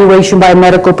evaluation by a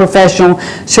medical professional,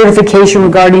 certification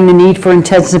regarding the need for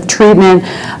intensive treatment.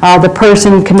 The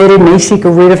person committed may seek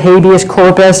a writ of habeas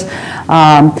corpus.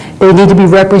 They need to be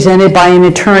represented by an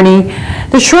attorney.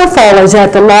 The shortfall is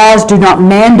that the laws do not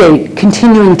mandate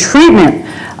continuing treatment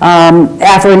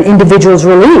after an individual is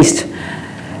released.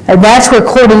 And that's where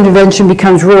court intervention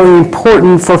becomes really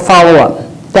important for follow-up.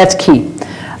 That's key.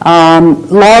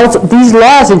 These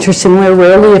laws, interestingly, are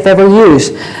rarely, if ever,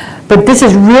 used. But this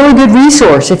is really good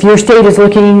resource. If your state is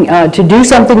looking to do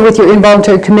something with your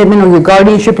involuntary commitment or your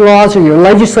guardianship laws or your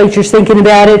legislature's thinking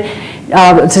about it,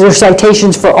 there are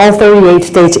citations for all 38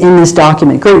 states in this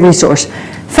document. Great resource.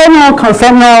 Fentanyl,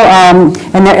 carfentanil,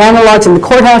 and their analogs in the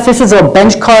courthouse. This is a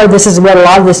bench card. This is what a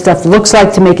lot of this stuff looks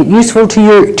like to make it useful to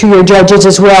your judges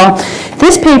as well.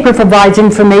 This paper provides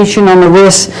information on the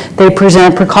risks they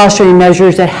present, precautionary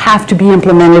measures that have to be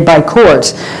implemented by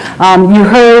courts. You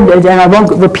heard, and I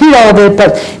won't repeat all of it,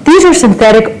 but these are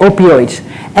synthetic opioids.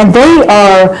 And they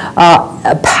are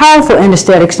powerful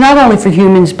anesthetics, not only for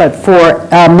humans, but for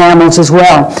mammals as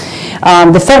well.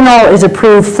 The fentanyl is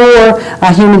approved for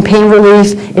human pain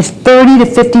relief. It's 30 to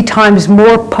 50 times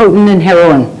more potent than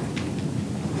heroin.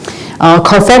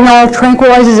 Carfentanil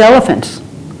tranquilizes elephants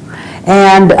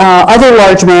and other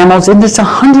large mammals, and it's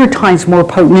 100 times more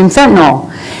potent than fentanyl.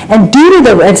 And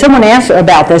and someone asked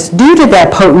about this, due to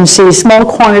that potency, small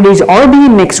quantities are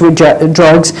being mixed with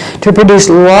drugs to produce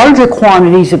larger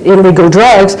quantities of illegal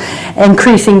drugs,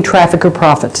 increasing trafficker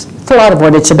profits. That's a lot of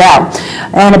what it's about.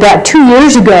 And about 2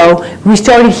 years ago, we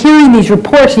started hearing these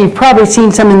reports, and you've probably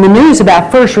seen some in the news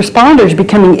about first responders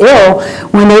becoming ill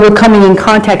when they were coming in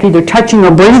contact, either touching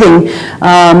or breathing,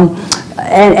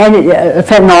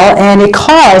 fentanyl, and it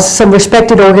caused some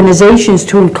respected organizations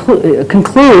to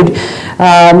conclude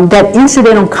that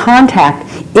incidental contact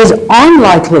is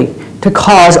unlikely to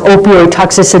cause opioid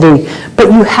toxicity,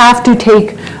 but you have to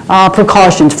take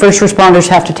precautions. First responders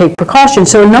have to take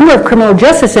precautions. So a number of criminal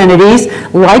justice entities,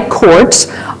 like courts,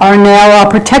 are now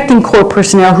protecting court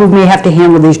personnel who may have to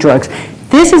handle these drugs.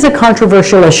 This is a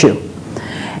controversial issue.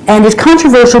 And it's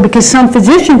controversial because some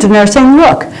physicians are now saying,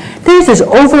 look, there's this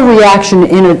overreaction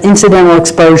in an incidental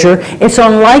exposure. It's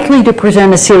unlikely to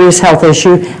present a serious health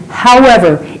issue.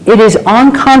 However, it is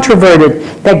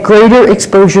uncontroverted that greater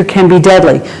exposure can be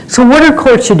deadly. So what are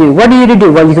courts to do? What are you to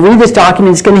do? Well, you can read this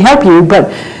document. It's going to help you.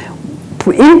 But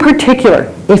in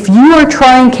particular, if you are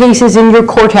trying cases in your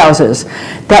courthouses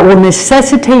that will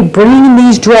necessitate bringing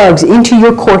these drugs into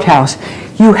your courthouse,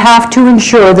 you have to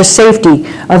ensure the safety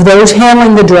of those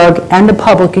handling the drug and the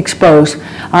public exposed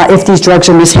if these drugs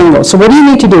are mishandled. So what do you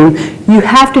need to do? You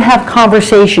have to have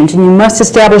conversations, and you must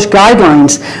establish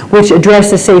guidelines which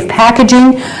address the safe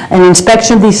packaging and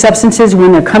inspection of these substances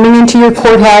when they're coming into your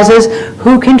courthouses,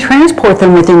 who can transport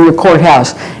them within your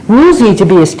courthouse. Rules need to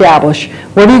be established.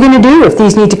 What are you going to do if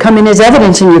these need to come in as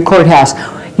evidence in your courthouse?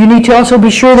 You need to also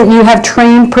be sure that you have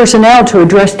trained personnel to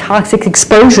address toxic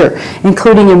exposure,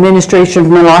 including administration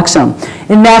of naloxone.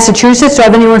 In Massachusetts, do I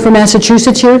have anyone from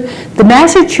Massachusetts here? The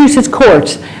Massachusetts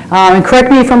courts, and correct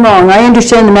me if I'm wrong, I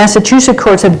understand the Massachusetts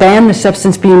courts have banned the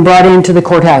substance being brought into the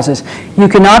courthouses. You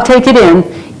cannot take it in,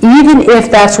 even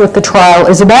if that's what the trial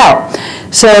is about.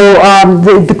 So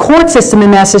the court system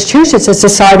in Massachusetts has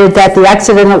decided that the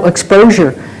accidental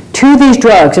exposure to these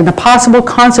drugs and the possible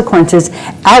consequences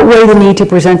outweigh the need to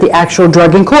present the actual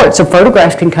drug in court. So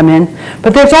photographs can come in,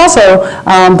 but there's also,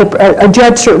 a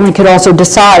judge certainly could also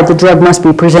decide the drug must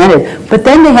be presented. But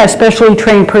then they have specially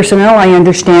trained personnel, I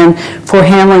understand, for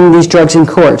handling these drugs in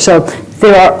court. So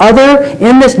there are other,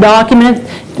 in this document,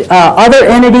 other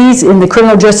entities in the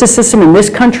criminal justice system in this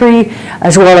country,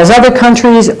 as well as other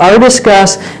countries, are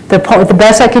discussed. The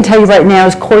best I can tell you right now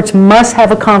is courts must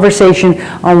have a conversation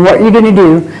on what you're going to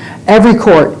do, every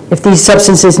court, if these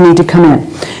substances need to come in.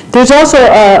 There's also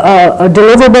a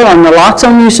deliverable on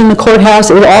naloxone use in the courthouse.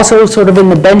 It also sort of in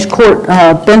the bench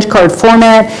card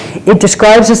format. It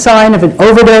describes the sign of an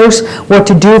overdose, what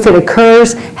to do if it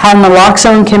occurs, how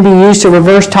naloxone can be used to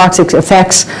reverse toxic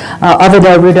effects of an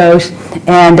overdose,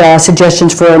 and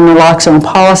suggestions for a naloxone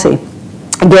policy.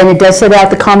 Again, it does set out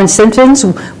the common symptoms,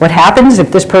 what happens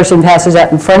if this person passes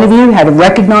out in front of you, how to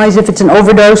recognize if it's an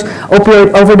overdose,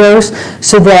 opioid overdose,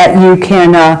 so that you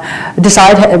can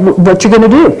decide what you're going to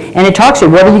do. And it talks to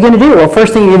you, what are you going to do? Well,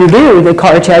 first thing you're going to do, the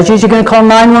card tells you, is you're going to call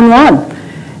 911.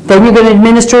 Then you're going to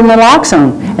administer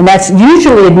naloxone, and that's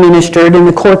usually administered in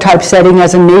the court-type setting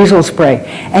as a nasal spray.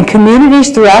 And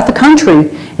communities throughout the country,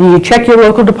 and you check your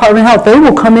local Department of Health, they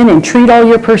will come in and treat all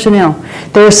your personnel.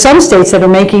 There are some states that are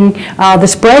making the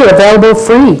spray available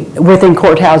free within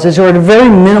courthouses or at a very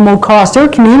minimal cost. There are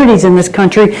communities in this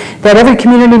country that every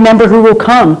community member who will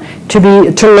come to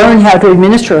learn how to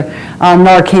administer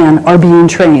Narcan are being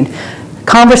trained.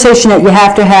 Conversation that you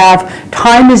have to have,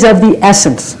 time is of the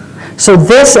essence. So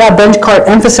this bench card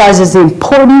emphasizes the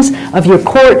importance of your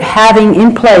court having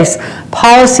in place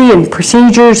policy and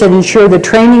procedures that ensure the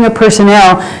training of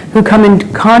personnel who come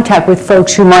in contact with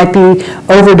folks who might be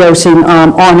overdosing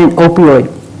on an opioid.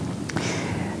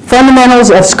 Fundamentals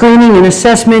of screening and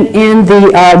assessment in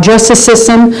the justice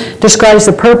system describes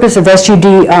the purpose of SUD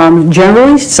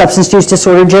generally, substance use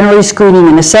disorder generally, screening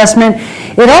and assessment.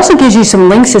 It also gives you some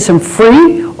links to some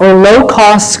free or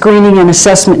low-cost screening and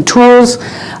assessment tools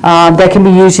that can be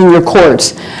used in your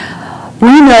courts.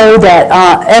 We know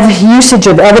that usage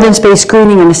of evidence-based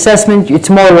screening and assessment, it's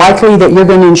more likely that you're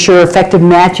going to ensure effective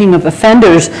matching of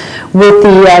offenders with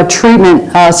the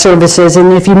treatment services.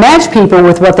 And if you match people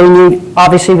with what they need,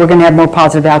 obviously we're going to have more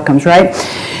positive outcomes, right?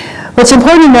 What's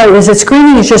important to note is that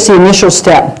screening is just the initial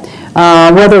step.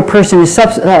 Whether a person is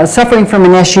suffering from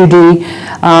an SUD,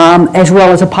 as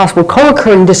well as a possible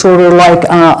co-occurring disorder like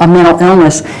a mental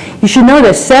illness. You should know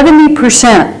that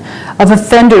 70% of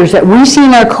offenders that we see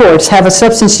in our courts have a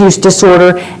substance use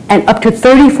disorder, and up to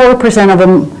 34% of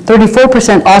them,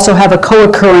 34% also have a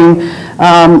co-occurring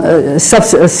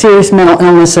serious mental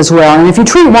illness as well. And if you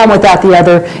treat one without the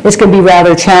other, it's going to be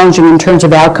rather challenging in terms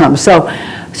of outcomes. So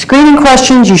screening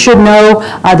questions, you should know,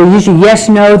 they're usually yes,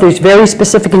 no. There's very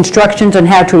specific instructions on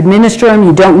how to administer them.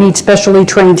 You don't need specially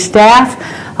trained staff.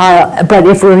 But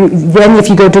if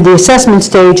you go to the assessment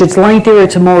stage, it's lengthier,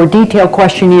 it's a more detailed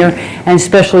questionnaire, and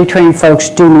specially trained folks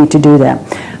do need to do that.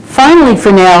 Finally,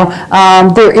 for now,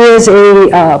 there is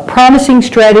a promising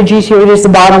strategies, here it is the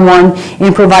bottom one,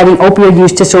 in providing opioid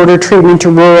use disorder treatment to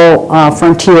rural,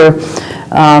 frontier,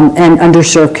 and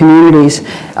underserved communities.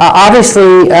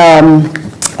 Obviously,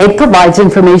 it provides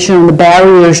information on the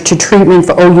barriers to treatment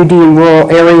for OUD in rural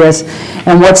areas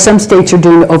and what some states are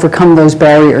doing to overcome those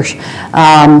barriers.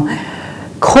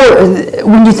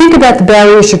 When you think about the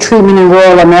barriers to treatment in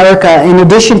rural America, in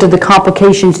addition to the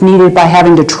complications needed by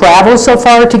having to travel so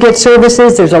far to get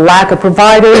services, there's a lack of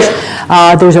providers,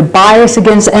 there's a bias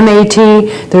against MAT,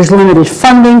 there's limited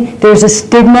funding, there's a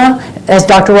stigma, as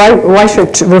Dr.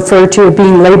 Weisert referred to, of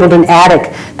being labeled an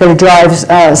addict that drives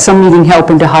some needing help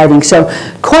into hiding. So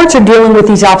courts are dealing with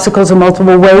these obstacles in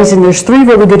multiple ways, and there's three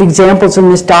really good examples in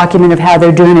this document of how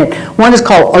they're doing it. One is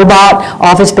called OBOT,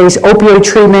 office-based opioid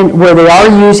treatment, where they are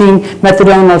using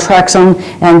methadone, naltrexone,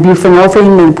 and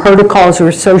buprenorphine, and protocols are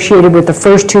associated with the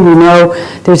first two we know.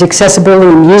 There's accessibility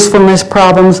and usefulness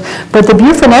problems, but the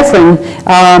buprenorphine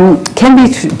can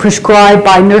be prescribed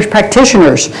by nurse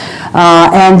practitioners,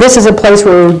 and this is a place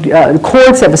where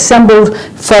courts have assembled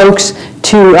folks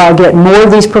to get more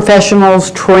of these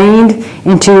professionals trained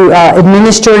into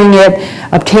administering it,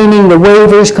 obtaining the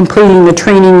waivers, completing the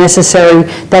training necessary.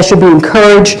 That should be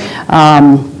encouraged.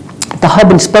 the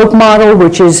hub and spoke model,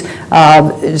 which is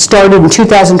started in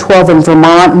 2012 in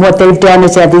Vermont. And what they've done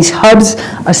is they have these hubs,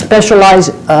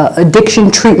 specialized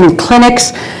addiction treatment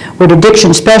clinics with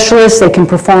addiction specialists. They can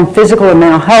perform physical and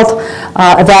mental health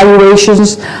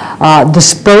evaluations. The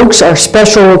spokes are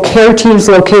special care teams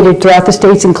located throughout the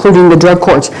states, including the drug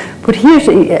courts. But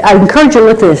I encourage you to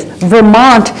look at this.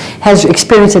 Vermont has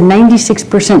experienced a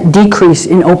 96% decrease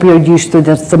in opioid use through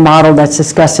the model that's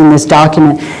discussed in this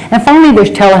document. And finally,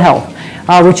 there's telehealth,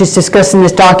 which is discussed in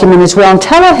this document as well. And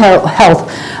telehealth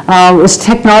is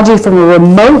technology from a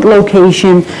remote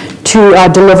location to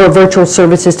deliver virtual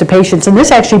services to patients. And this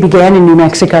actually began in New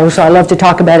Mexico, so I love to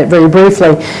talk about it very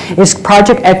briefly. It's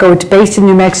Project ECHO. It's based in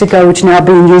New Mexico. It's now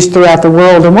being used throughout the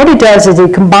world. And what it does is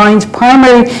it combines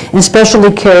primary and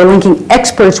specialty care, linking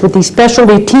experts with these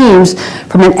specialty teams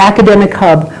from an academic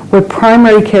hub with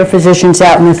primary care physicians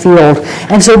out in the field.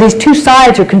 And so these two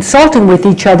sides are consulting with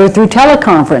each other through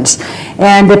teleconference.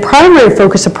 And the primary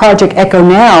focus of Project ECHO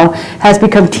now has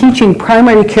become teaching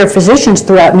primary care physicians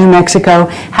throughout New Mexico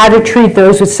how to treat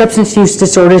those with substance use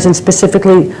disorders and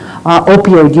specifically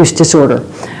opioid use disorder.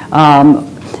 All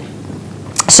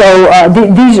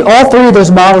three of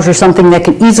those models are something that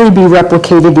can easily be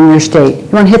replicated in your state. You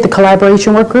want to hit the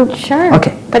collaboration work group? Sure.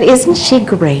 Okay. But isn't she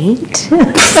great?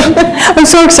 I'm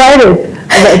so excited.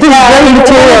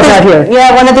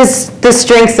 Yeah, one of the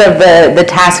strengths of the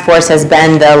task force has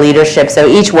been the leadership. So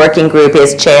each working group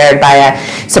is chaired by a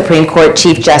Supreme Court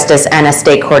Chief Justice and a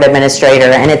state court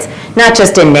administrator. And it's not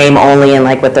just in name only and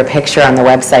like with their picture on the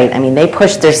website. I mean, they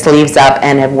push their sleeves up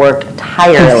and have worked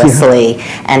tirelessly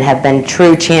and have been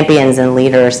true champions and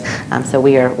leaders. So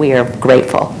we are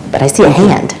grateful. But I see a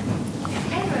hand. I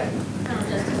have a criminal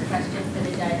justice question for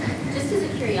the judge. Just as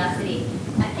a curiosity,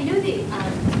 I know the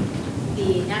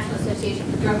National Association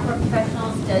for Drug Court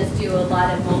Professionals does do a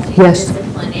lot of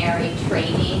multidisciplinary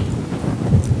training.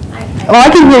 I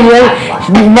can hear you.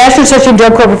 National Association of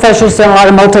Drug Court Professionals does a lot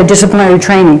of multidisciplinary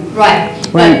training. Right.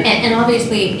 But, and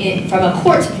obviously, from a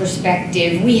court's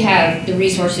perspective, we have the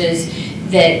resources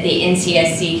that the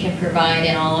NCSC can provide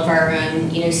and all of our own,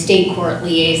 state court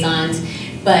liaisons.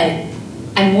 But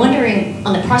I'm wondering,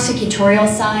 on the prosecutorial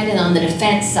side and on the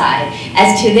defense side,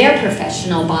 as to their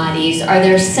professional bodies, are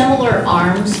there similar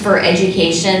arms for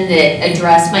education that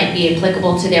might be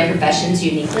applicable to their professions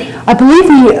uniquely? I believe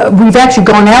we've actually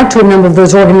gone out to a number of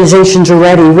those organizations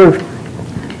already.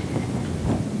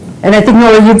 And I think,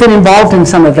 Nora, you've been involved in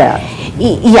some of that.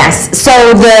 Yes,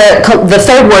 so the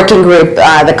third working group,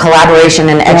 the collaboration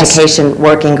and education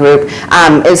working group,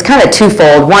 is kind of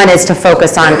twofold. One is to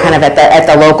focus on kind of at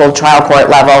the local trial court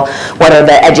level, what are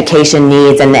the education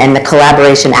needs and the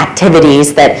collaboration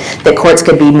activities that courts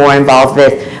could be more involved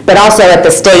with. But also at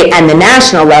the state and the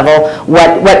national level,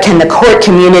 what can the court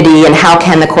community and how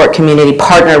can the court community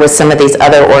partner with some of these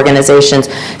other organizations?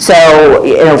 So,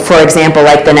 for example,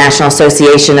 like the National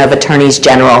Association of Attorneys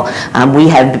General, we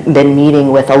have been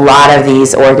meeting with a lot of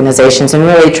these organizations and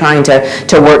really trying to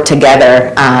work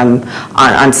together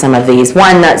on some of these.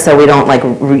 One, so we don't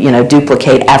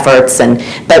duplicate efforts,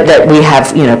 but that we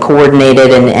have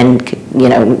coordinated and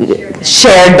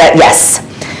shared that. Yes.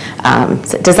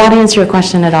 So does that answer your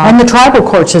question at all? And the tribal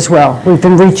courts as well. We've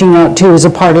been reaching out to as a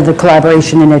part of the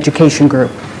collaboration and education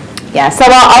group. Yeah, so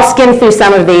I'll skim through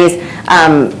some of these,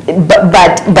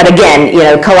 but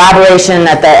again, collaboration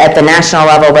at the national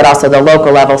level, but also the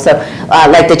local level. So,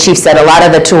 like the chief said, a lot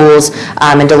of the tools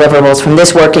and deliverables from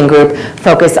this working group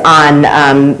focus on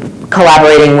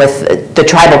collaborating with the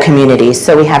tribal communities.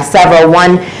 So we have several.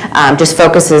 One just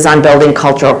focuses on building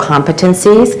cultural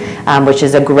competencies, which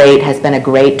has been a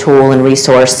great tool and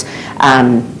resource.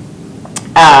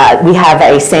 We have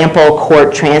a sample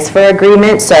court transfer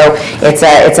agreement. So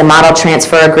it's a model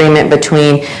transfer agreement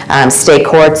between state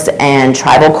courts and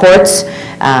tribal courts.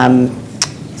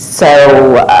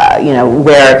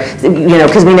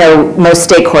 Because we know most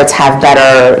state courts have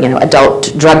better,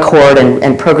 adult drug court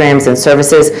and programs and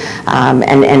services,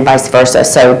 and vice versa.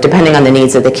 So depending on the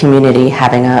needs of the community,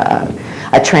 having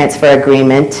a transfer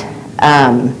agreement.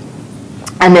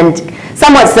 And then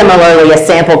somewhat similarly, a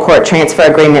sample court transfer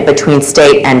agreement between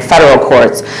state and federal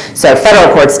courts. So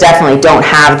federal courts definitely don't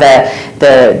have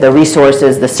the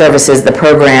resources, the services, the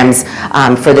programs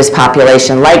for this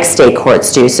population like state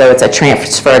courts do. So it's a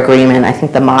transfer agreement. I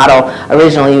think the model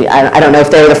originally, I don't know if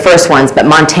they were the first ones, but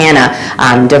Montana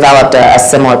developed a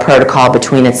similar protocol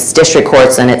between its district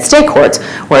courts and its state courts,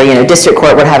 where district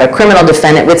court would have a criminal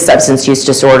defendant with substance use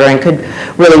disorder and could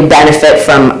really benefit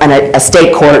from a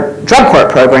state court drug court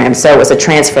program. So it was a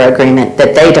transfer agreement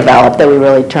that they developed that we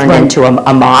really turned into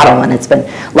a model, and it's been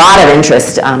a lot of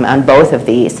interest on both of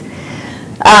these.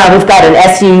 We've got an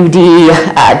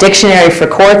SUD dictionary for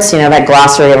courts, that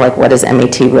glossary of like what does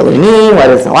MAT really mean, what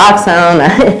is naloxone,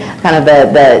 kind of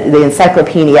the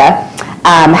encyclopedia.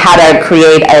 How to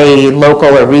create a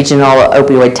local or regional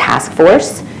opioid task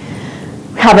force.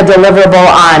 Have a deliverable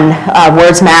on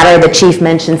Words Matter. The chief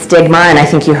mentioned stigma, and I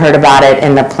think you heard about it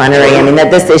in the plenary. I mean,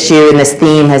 that this issue and this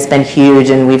theme has been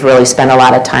huge, and we've really spent a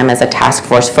lot of time as a task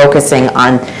force focusing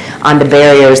on the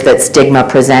barriers that stigma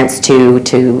presents to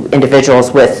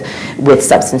individuals with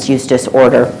substance use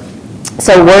disorder.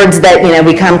 So words that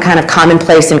become kind of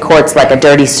commonplace in courts, like a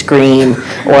dirty screen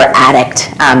or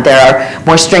addict. There are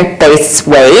more strength-based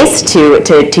ways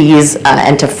to use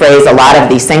and to phrase a lot of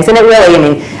these things. And it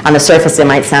really, on the surface, it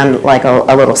might sound like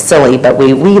a little silly, but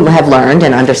we have learned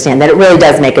and understand that it really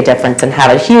does make a difference and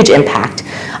have a huge impact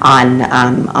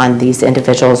on these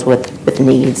individuals with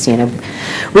needs.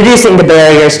 Reducing the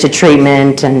barriers to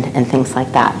treatment and things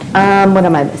like that. What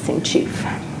am I missing, Chief?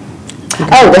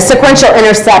 Oh, the sequential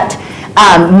intercept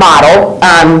model.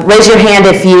 Raise your hand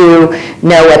if you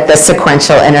know what the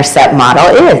sequential intercept model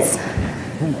is.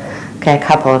 Okay, a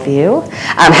couple of you.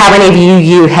 How many of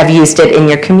you have used it in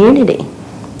your community?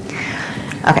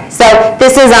 Okay, so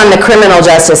this is on the criminal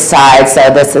justice side, so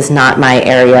this is not my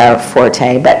area of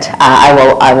forte, but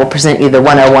I will present you the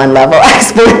 101 level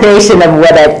explanation of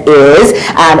what it is,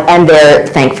 and there,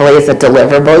 thankfully, is a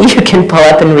deliverable you can pull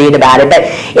up and read about it. But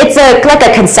it's like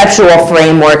a conceptual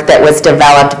framework that was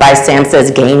developed by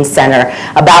SAMHSA's Gain Center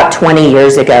about 20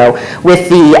 years ago with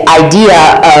the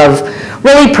idea of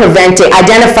really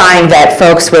identifying that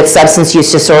folks with substance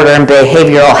use disorder and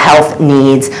behavioral health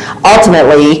needs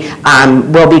ultimately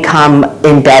will become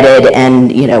embedded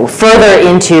and further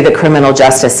into the criminal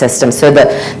justice system. So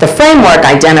the framework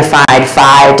identified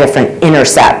 5 different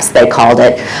intercepts, they called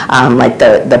it, like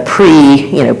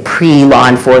the pre-law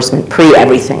enforcement,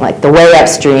 pre-everything, like the way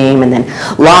upstream, and then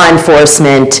law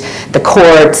enforcement, the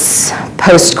courts,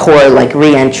 post-court, like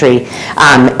re-entry.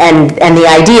 And the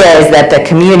idea is that the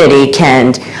community can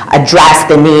address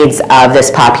the needs of this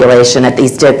population at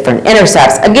these different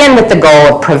intercepts, again with the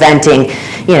goal of preventing,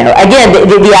 again,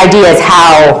 the idea is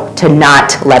how to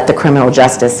not let the criminal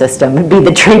justice system be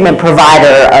the treatment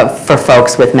provider for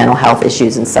folks with mental health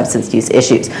issues and substance use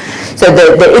issues. So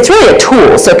it's really a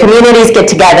tool. So communities get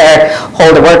together,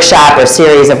 hold a workshop or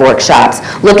series of workshops,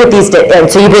 look at these, and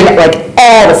so you bring like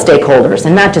all the stakeholders,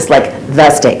 and not just like the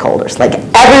stakeholders, like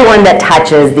everyone that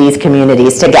touches these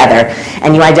communities together,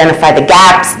 and you identify the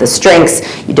gaps, the strengths,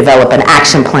 you develop an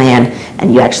action plan,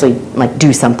 and you actually like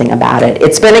do something about it.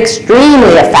 It's been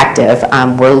extremely effective,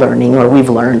 we're learning, or we've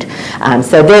learned.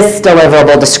 So this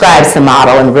deliverable describes the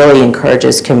model and really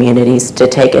encourages communities to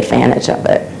take advantage of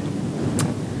it.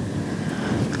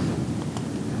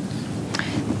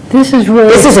 This is really...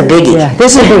 This is a biggie. Yeah,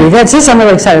 this is a biggie. This I'm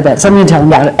really excited about, so I'm going to tell them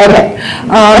about it. Okay.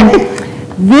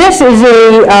 This is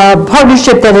a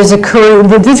partnership that is occurring,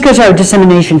 this goes to our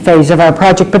dissemination phase of our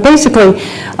project, but basically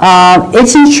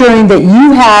it's ensuring that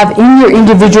you have in your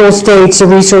individual states the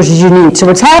resources you need. So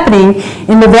what's happening,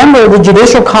 in November, the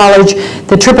Judicial College,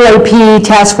 the AAAP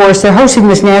Task Force, they're hosting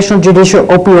this National Judicial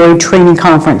Opioid Training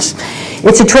Conference.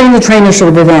 It's a train-the-trainer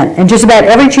sort of event, and just about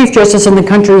every Chief Justice in the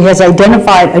country has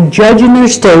identified a judge in their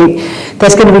state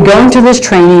that's going to be going to this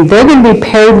training. They're going to be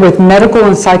paired with medical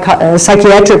and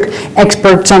psychiatric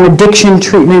experts on addiction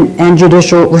treatment and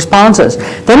judicial responses.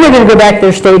 Then they're going to go back to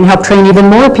their state and help train even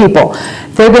more people.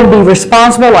 They're going to be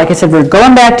responsible, like I said, we're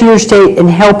going back to your state and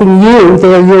helping you.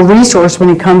 They're your resource when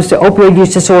it comes to opioid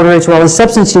use disorder as well as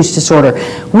substance use disorder.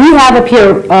 We have up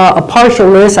here a partial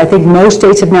list. I think most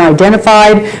states have now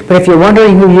identified, but if you're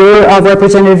wondering who your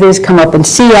representative is, come up and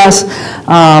see us.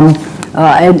 And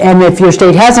if your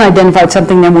state hasn't identified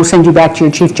something, then we'll send you back to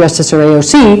your Chief Justice or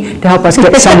AOC to help us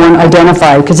get someone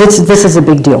identified, because this is a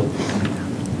big deal.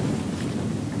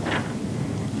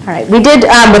 All right, we did,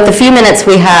 with the few minutes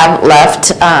we have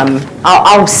left,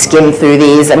 I'll skim through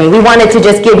these. I mean, we wanted to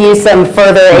just give you some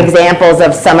further examples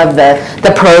of some of the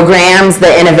programs,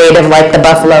 the innovative, like the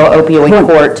Buffalo Opioid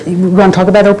Court. You want to talk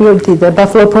about opioid, the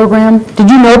Buffalo program?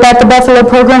 Did you know about the Buffalo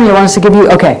program? You want us to give you,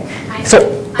 okay.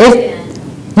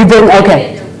 You've been,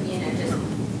 okay. Just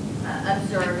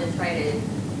observe and try to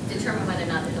determine whether or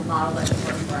not there's a model that can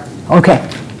work for us. Okay.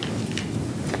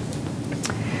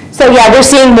 So yeah, we're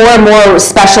seeing more and more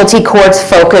specialty courts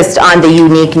focused on the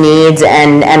unique needs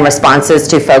and responses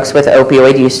to folks with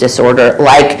opioid use disorder,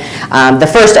 like the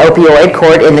first opioid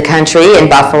court in the country in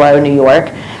Buffalo, New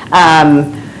York.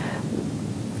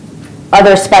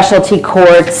 Other specialty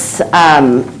courts,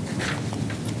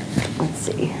 let's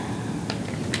see,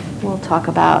 we'll talk talk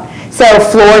about? So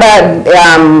Florida,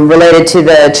 related to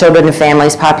the children and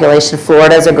families population,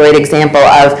 Florida is a great example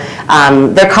of,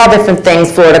 they're called different things.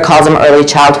 Florida calls them early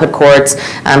childhood courts.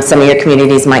 Some of your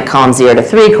communities might call them 0 to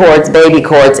 3 courts, baby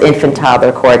courts, infant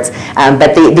toddler courts.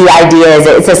 But the idea is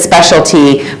it's a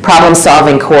specialty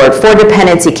problem-solving court for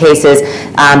dependency cases.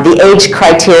 The age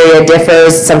criteria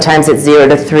differs. Sometimes it's 0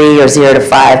 to 3 or 0 to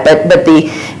 5. But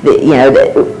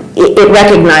it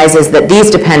recognizes that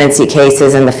these dependency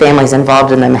cases and the families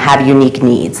involved in them have unique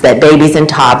needs, that babies and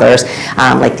toddlers,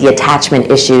 like the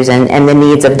attachment issues and the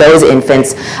needs of those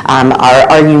infants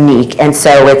are unique. And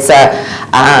so it's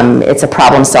a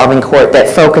problem-solving court that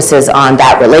focuses on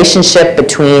that relationship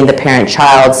between the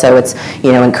parent-child, so it's,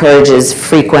 encourages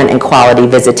frequent and quality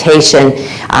visitation.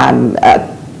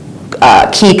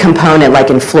 Key component, like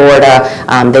in Florida,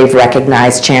 they've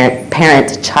recognized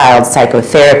parent-child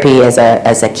psychotherapy as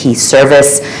a key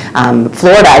service.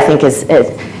 Florida, I think, is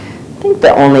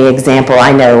the only example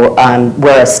I know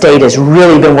where a state has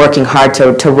really been working hard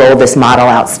to roll this model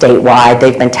out statewide.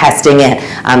 They've been testing it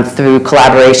through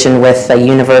collaboration with a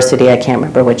university. I can't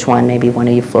remember which one. Maybe one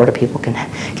of you Florida people can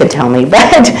tell me.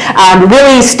 But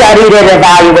really studied it,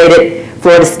 evaluated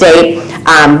Florida State.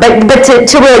 But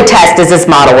to really test, does this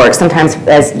model work? Sometimes,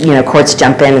 as courts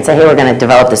jump in and say, hey, we're going to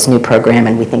develop this new program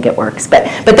and we think it works. But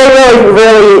they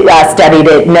really studied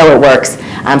it, know it works.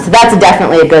 So that's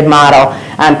definitely a good model.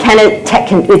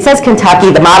 It says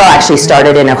Kentucky. The model actually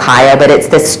started in Ohio, but it's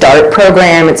the START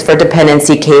program. It's for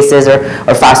dependency cases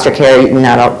or foster care.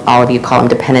 Not all of you call them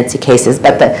dependency cases,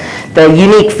 but the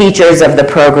unique features of the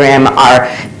program are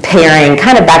pairing,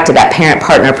 kind of back to that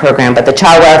parent-partner program, but the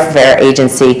Child Welfare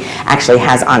Agency actually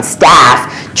has on staff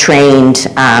trained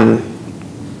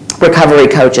recovery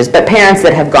coaches, but parents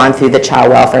that have gone through the child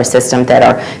welfare system that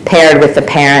are paired with the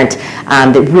parent,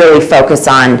 that really focus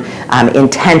on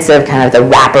intensive, kind of the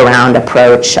wraparound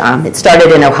approach. It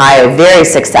started in Ohio, very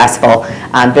successful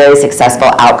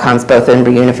outcomes, both in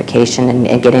reunification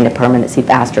and getting to permanency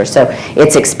faster. So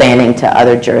it's expanding to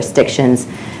other jurisdictions.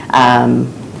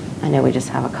 I know we just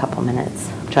have a couple minutes.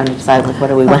 I'm trying to decide what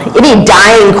do we want. Any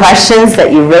dying questions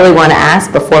that you really want to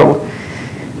ask before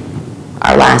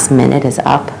our last minute is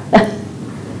up?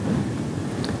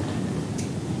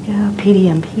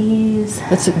 PDMPs.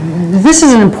 This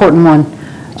is an important one,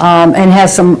 and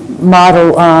has some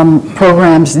model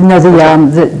programs.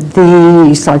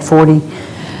 The slide 40.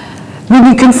 When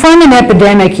you confront an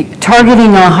epidemic,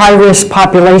 targeting high-risk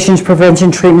populations,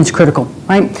 prevention treatment is critical.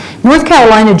 Right? North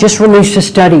Carolina just released a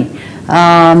study.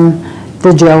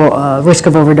 The jail risk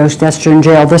of overdose deaths during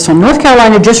jail. This one, North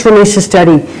Carolina just released a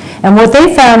study, and what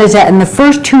they found is that in the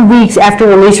first 2 weeks after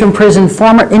release from prison,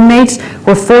 former inmates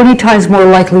were 40 times more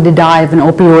likely to die of an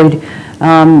opioid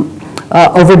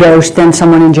overdose than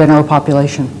someone in general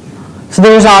population. So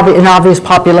there's an obvious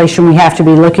population we have to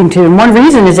be looking to, and one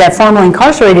reason is that formerly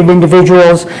incarcerated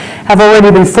individuals have already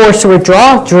been forced to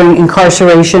withdraw during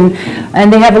incarceration,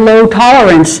 and they have a low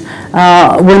tolerance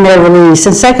when they're released.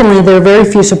 And secondly, there are very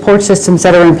few support systems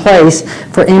that are in place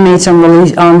for inmates on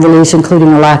release, including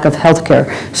a lack of health care.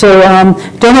 So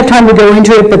don't have time to go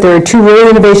into it, but there are 2 really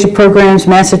innovative programs,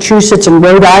 Massachusetts and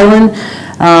Rhode Island.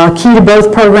 Key to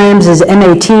both programs is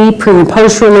MAT, pre and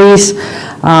post-release.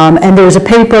 And there's a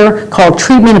paper called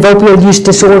Treatment of Opioid Use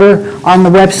Disorder on the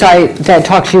website that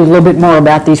talks to you a little bit more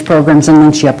about these programs and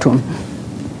links you up to them.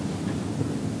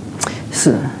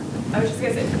 So. I was just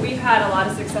going to say, we've had a lot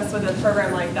of success with a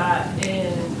program like that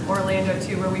in Orlando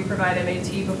too, where we provide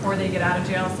MAT before they get out of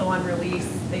jail, so on release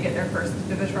they get their first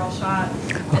Vivitrol shot,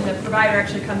 and the provider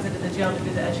actually comes into the jail to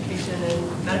do the education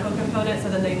and medical component, so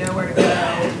then they know where to go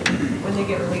when they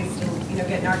get released, and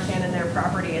get Narcan in their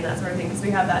property and that sort of thing, because we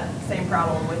have that same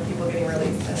problem with people getting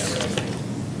released and releasing.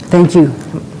 Thank you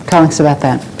for telling us about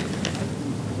that.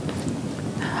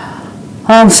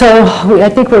 So I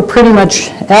think we're pretty much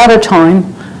out of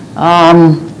time.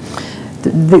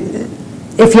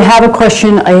 If you have a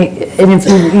question, and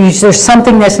if there's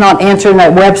something that's not answered in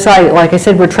that website, like I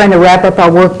said, we're trying to wrap up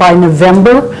our work by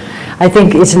November. I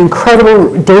think it's an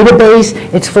incredible database.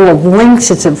 It's full of links.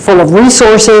 It's full of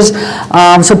resources.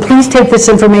 So please take this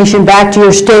information back to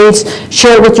your states,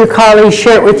 share it with your colleagues,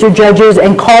 share it with your judges,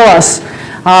 and call us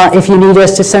if you need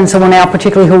us to send someone out,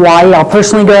 particularly Hawaii. I'll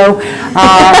personally go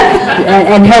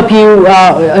and help you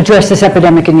address this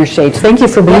epidemic in your states. Thank you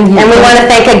for being here. And we want to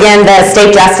thank again the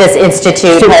State Justice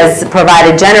Institute has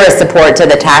provided generous support to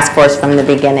the task force from the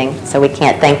beginning. So we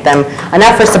can't thank them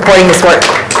enough for supporting this work.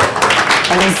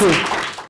 Thank you.